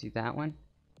let's do that one.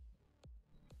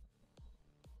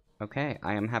 Okay,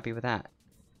 I am happy with that.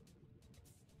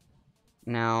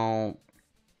 Now,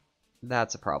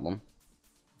 that's a problem.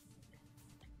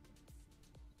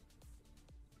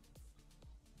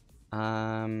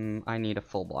 I need a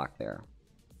full block there.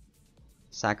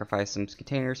 Sacrifice some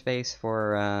container space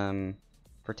for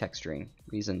texturing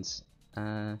reasons.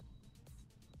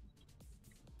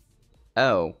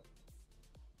 Oh,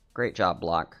 great job,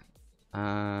 block.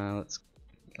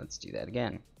 Let's do that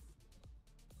again.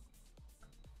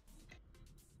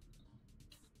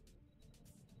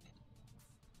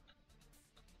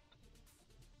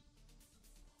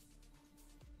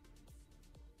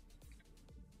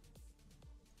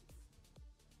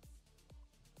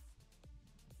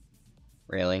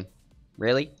 Really?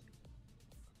 Really?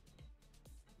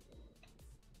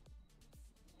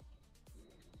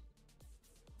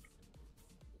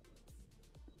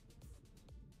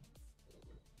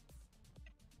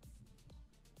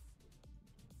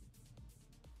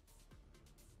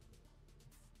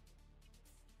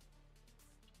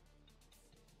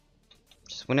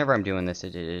 Just whenever I'm doing this,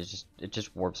 it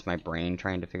just warps my brain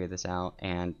trying to figure this out,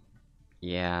 and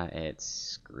Yeah, it's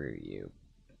screw you.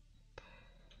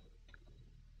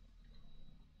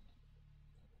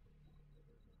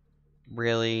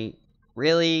 Really?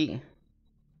 Really?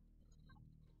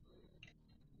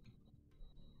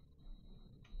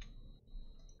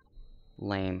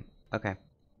 Lame. Okay.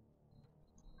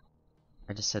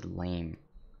 I just said lame.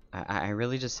 I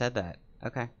really just said that.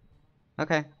 Okay.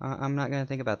 Okay. I'm not gonna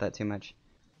think about that too much.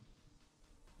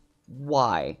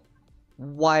 Why?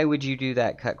 Why would you do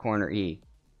that, cut corner E?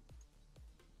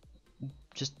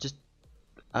 Just.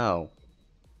 Oh.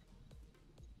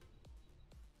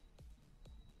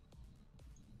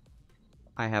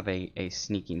 I have a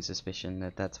sneaking suspicion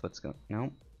that that's what's going.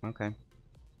 No? Okay.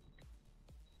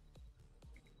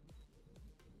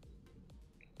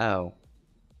 Oh.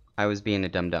 I was being a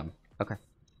dum-dum. Okay.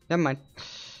 Never mind.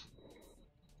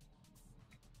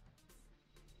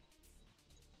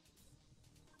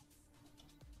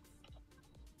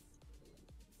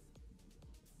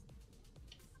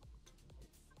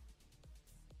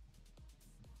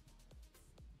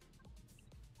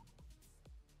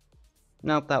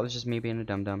 Nope, that was just me being a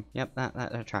dum-dum. Yep,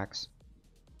 that tracks.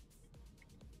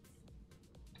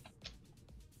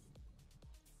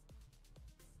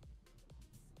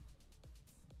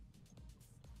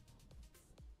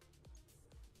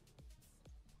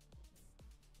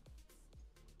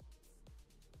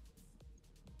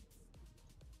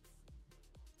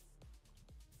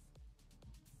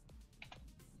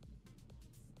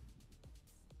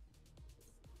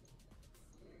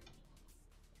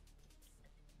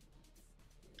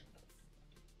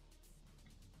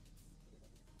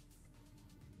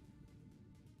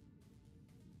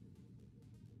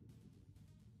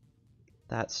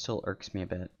 That still irks me a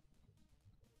bit.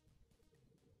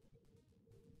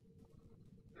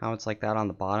 How it's like that on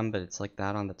the bottom, but it's like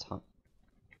that on the top.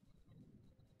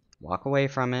 Walk away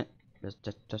from it.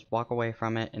 Just walk away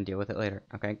from it and deal with it later.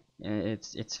 Okay?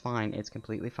 It's fine. It's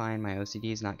completely fine. My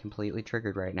OCD is not completely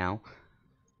triggered right now.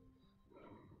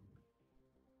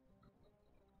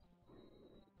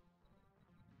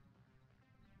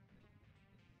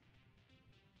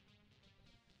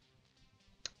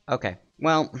 Okay.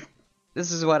 Well,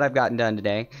 this is what I've gotten done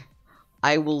today.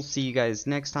 I will see you guys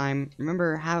next time.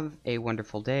 Remember, have a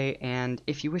wonderful day, and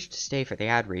if you wish to stay for the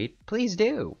ad read, please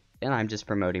do. And I'm just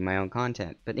promoting my own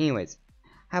content. But anyways,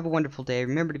 have a wonderful day.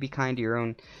 Remember to be kind to your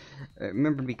own.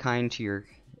 Remember to be kind to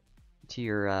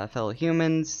your fellow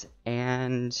humans,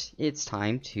 and it's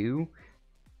time to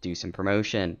do some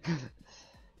promotion.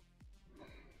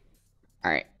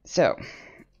 Alright, so,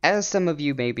 as some of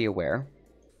you may be aware,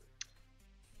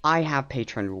 I have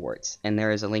Patreon rewards, and there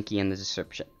is a linky in the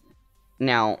description.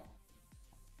 Now,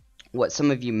 what some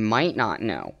of you might not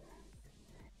know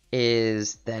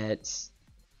is that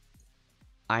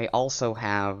I also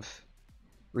have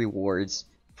rewards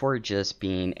for just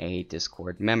being a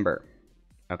Discord member.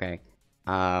 Okay?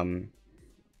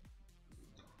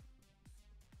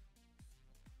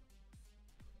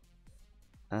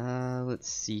 Let's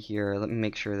see here. Let me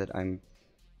make sure that I'm...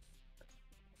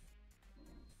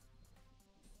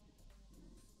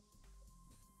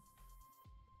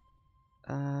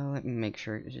 let me make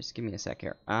sure. Just give me a sec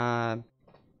here.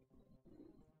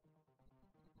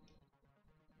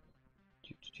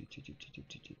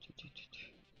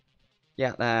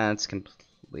 Yeah, that's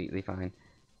completely fine.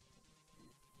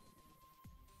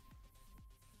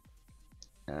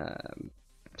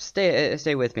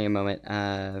 Stay with me a moment.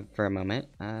 For a moment.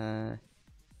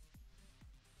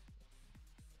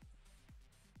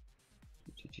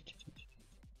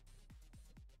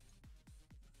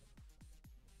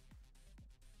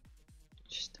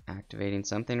 Just activating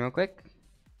something real quick.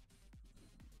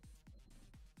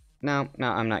 No,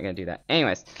 I'm not gonna do that.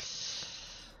 Anyways,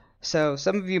 so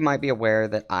some of you might be aware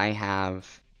that I have,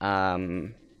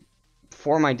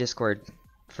 for my Discord,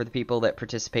 for the people that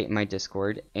participate in my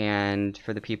Discord, and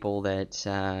for the people that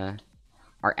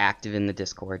are active in the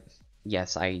Discord,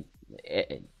 yes,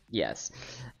 yes.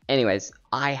 Anyways,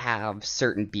 I have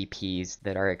certain BPs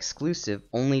that are exclusive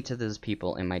only to those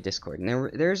people in my Discord,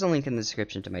 and there's a link in the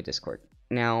description to my Discord.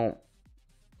 Now,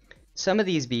 some of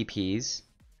these BPs,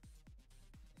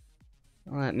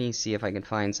 let me see if I can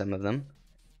find some of them,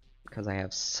 because I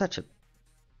have such a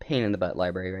pain in the butt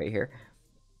library right here,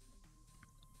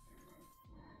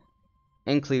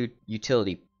 include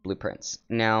utility blueprints.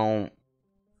 Now,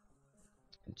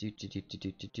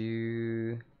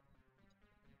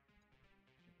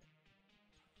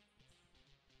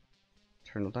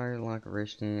 Eternal Dialogue,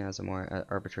 Originating as a more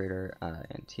Arbitrator,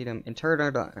 Antietam,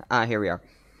 Internal. Here we are.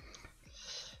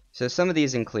 So some of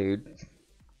these include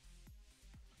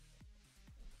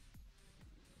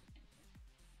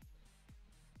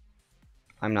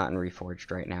I'm not in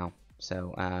Reforged right now.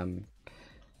 So,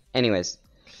 anyways,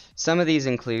 some of these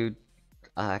include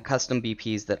custom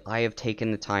BPs that I have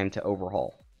taken the time to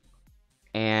overhaul.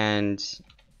 And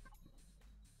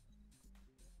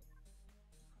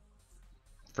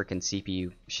freaking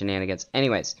CPU shenanigans.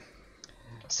 Anyways,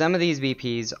 some of these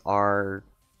BPs are,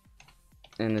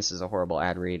 and this is a horrible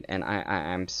ad read, and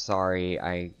I'm sorry,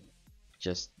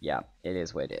 yeah, it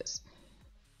is what it is.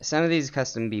 Some of these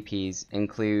custom BPs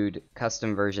include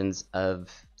custom versions of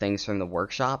things from the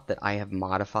workshop that I have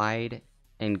modified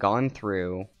and gone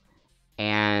through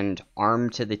and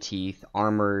armed to the teeth,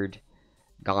 armored,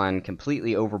 gone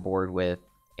completely overboard with,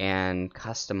 and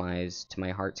customized to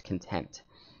my heart's content.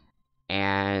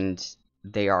 And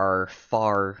they are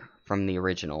far from the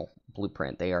original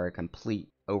blueprint. They are a complete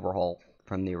overhaul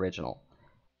from the original.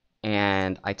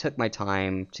 And I took my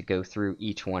time to go through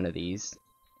each one of these.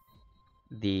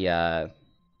 The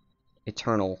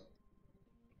Eternal,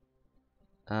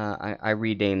 I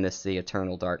renamed this the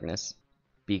Eternal Darkness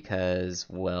because,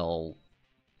 well,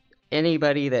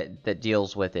 anybody that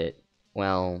deals with it,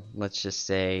 well, let's just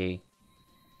say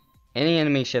any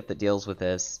enemy ship that deals with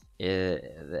this,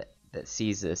 that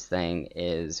sees this thing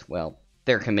is, well,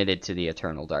 they're committed to the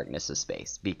eternal darkness of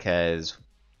space because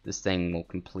this thing will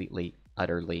completely,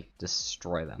 utterly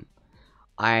destroy them.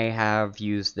 I have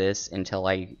used this until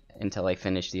I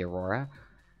finish the Aurora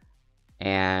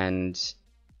and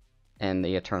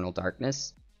the eternal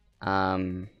darkness.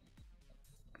 But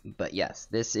yes,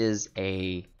 this is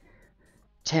a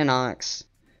 10-ox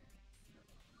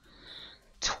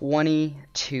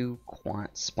 22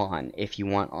 quant spawn if you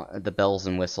want the bells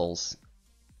and whistles.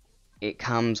 It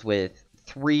comes with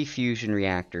 3 fusion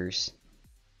reactors,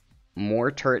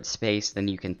 more turret space than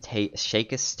you can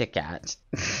shake a stick at,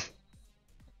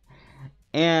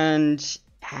 and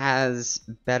has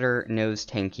better nose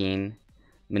tanking,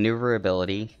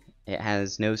 maneuverability. It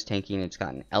has nose tanking. It's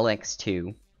got an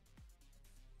LX2.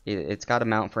 It's got a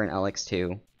mount for an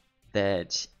LX2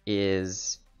 that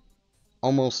is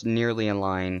almost nearly in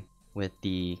line with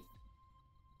the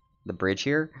bridge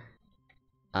here.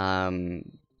 So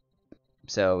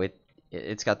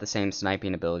it's got the same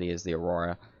sniping ability as the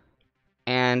Aurora.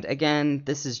 And again,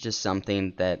 this is just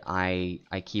something that I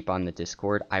keep on the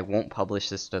Discord. I won't publish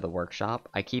this to the workshop.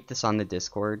 I keep this on the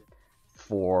Discord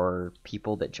for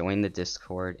people that join the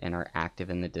Discord and are active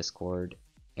in the Discord.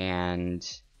 And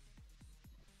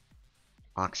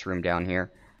Aux room down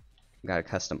here. Got a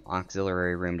custom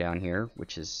auxiliary room down here,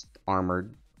 which is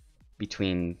armored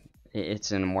between,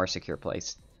 it's in a more secure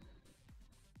place.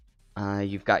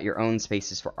 You've got your own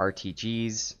spaces for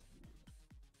RTGs,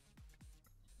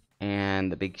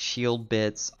 and the big shield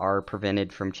bits are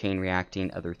prevented from chain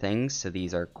reacting other things, so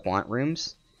these are quant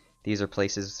rooms. These are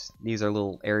places, these are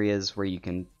little areas where you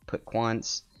can put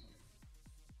quants,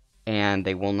 and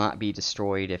they will not be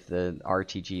destroyed if the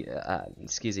RTG,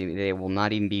 excuse me, they will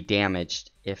not even be damaged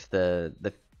if the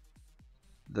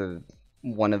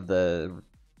one of the,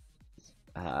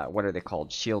 what are they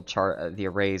called, the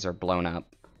arrays are blown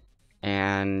up.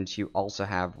 And you also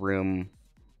have room,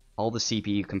 all the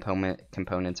CPU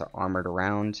components are armored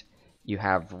around. You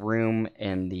have room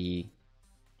in the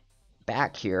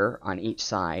back here on each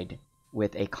side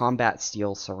with a combat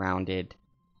steel surrounded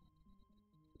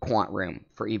quant room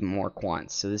for even more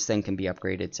quants. So this thing can be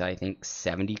upgraded to, I think,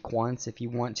 70 quants if you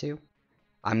want to.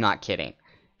 I'm not kidding.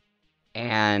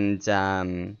 And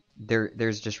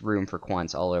there's just room for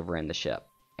quants all over in the ship.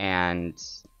 And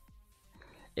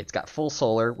it's got full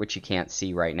solar, which you can't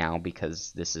see right now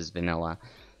because this is vanilla.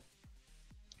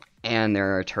 And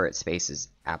there are turret spaces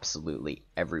absolutely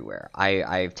everywhere.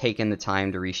 I've taken the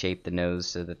time to reshape the nose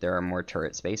so that there are more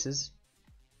turret spaces.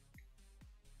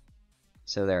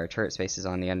 So there are turret spaces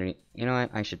on the underneath. You know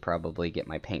what? I should probably get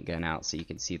my paint gun out so you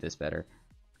can see this better.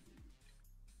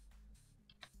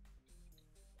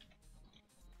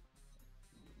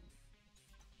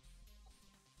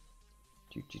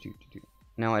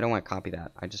 No, I don't want to copy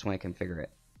that. I just want to configure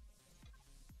it.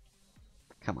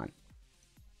 Come on.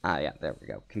 Ah, yeah, there we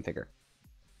go. Configure.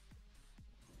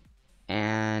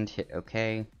 And hit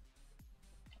OK.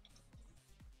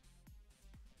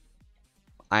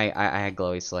 I had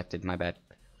glowy selected, my bad.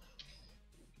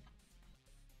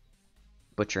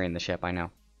 Butchering the ship, I know.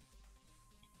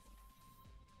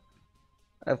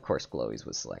 Of course, glowies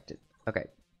was selected. Okay.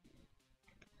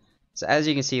 So as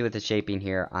you can see with the shaping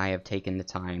here, I have taken the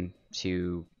time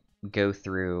to go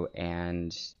through,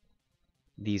 and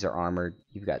these are armored.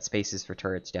 You've got spaces for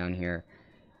turrets down here.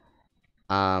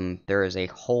 There is a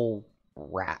whole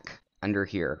rack under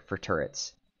here for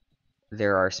turrets.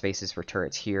 There are spaces for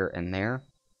turrets here and there.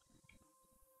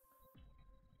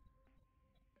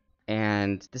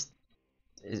 And this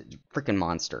is a freaking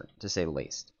monster, to say the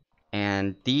least.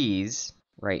 And these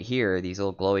right here, these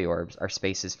little glowy orbs, are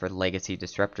spaces for legacy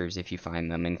disruptors if you find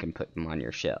them and can put them on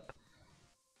your ship.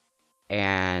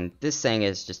 And this thing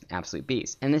is just an absolute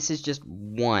beast. And this is just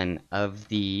one of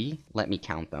the, let me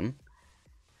count them.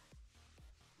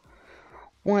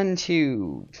 1,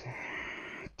 2,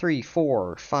 3,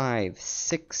 4, 5,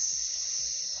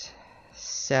 6,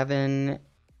 7,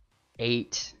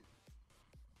 8,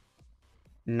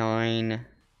 9,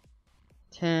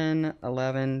 10,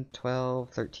 11, 12,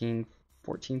 13,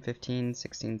 14, 15,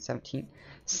 16, 17,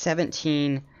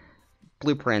 17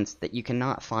 blueprints that you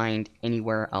cannot find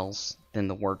anywhere else than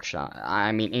the workshop.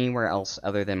 I mean, anywhere else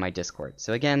other than my Discord.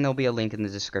 So again, there'll be a link in the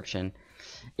description.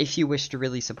 If you wish to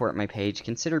really support my page,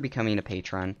 consider becoming a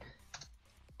patron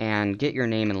and get your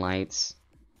name in lights.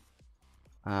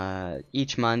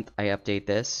 Each month I update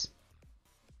this.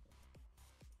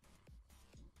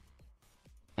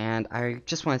 And I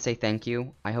just want to say thank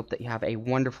you. I hope that you have a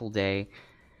wonderful day.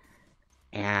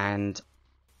 And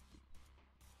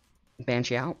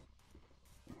Banshee out.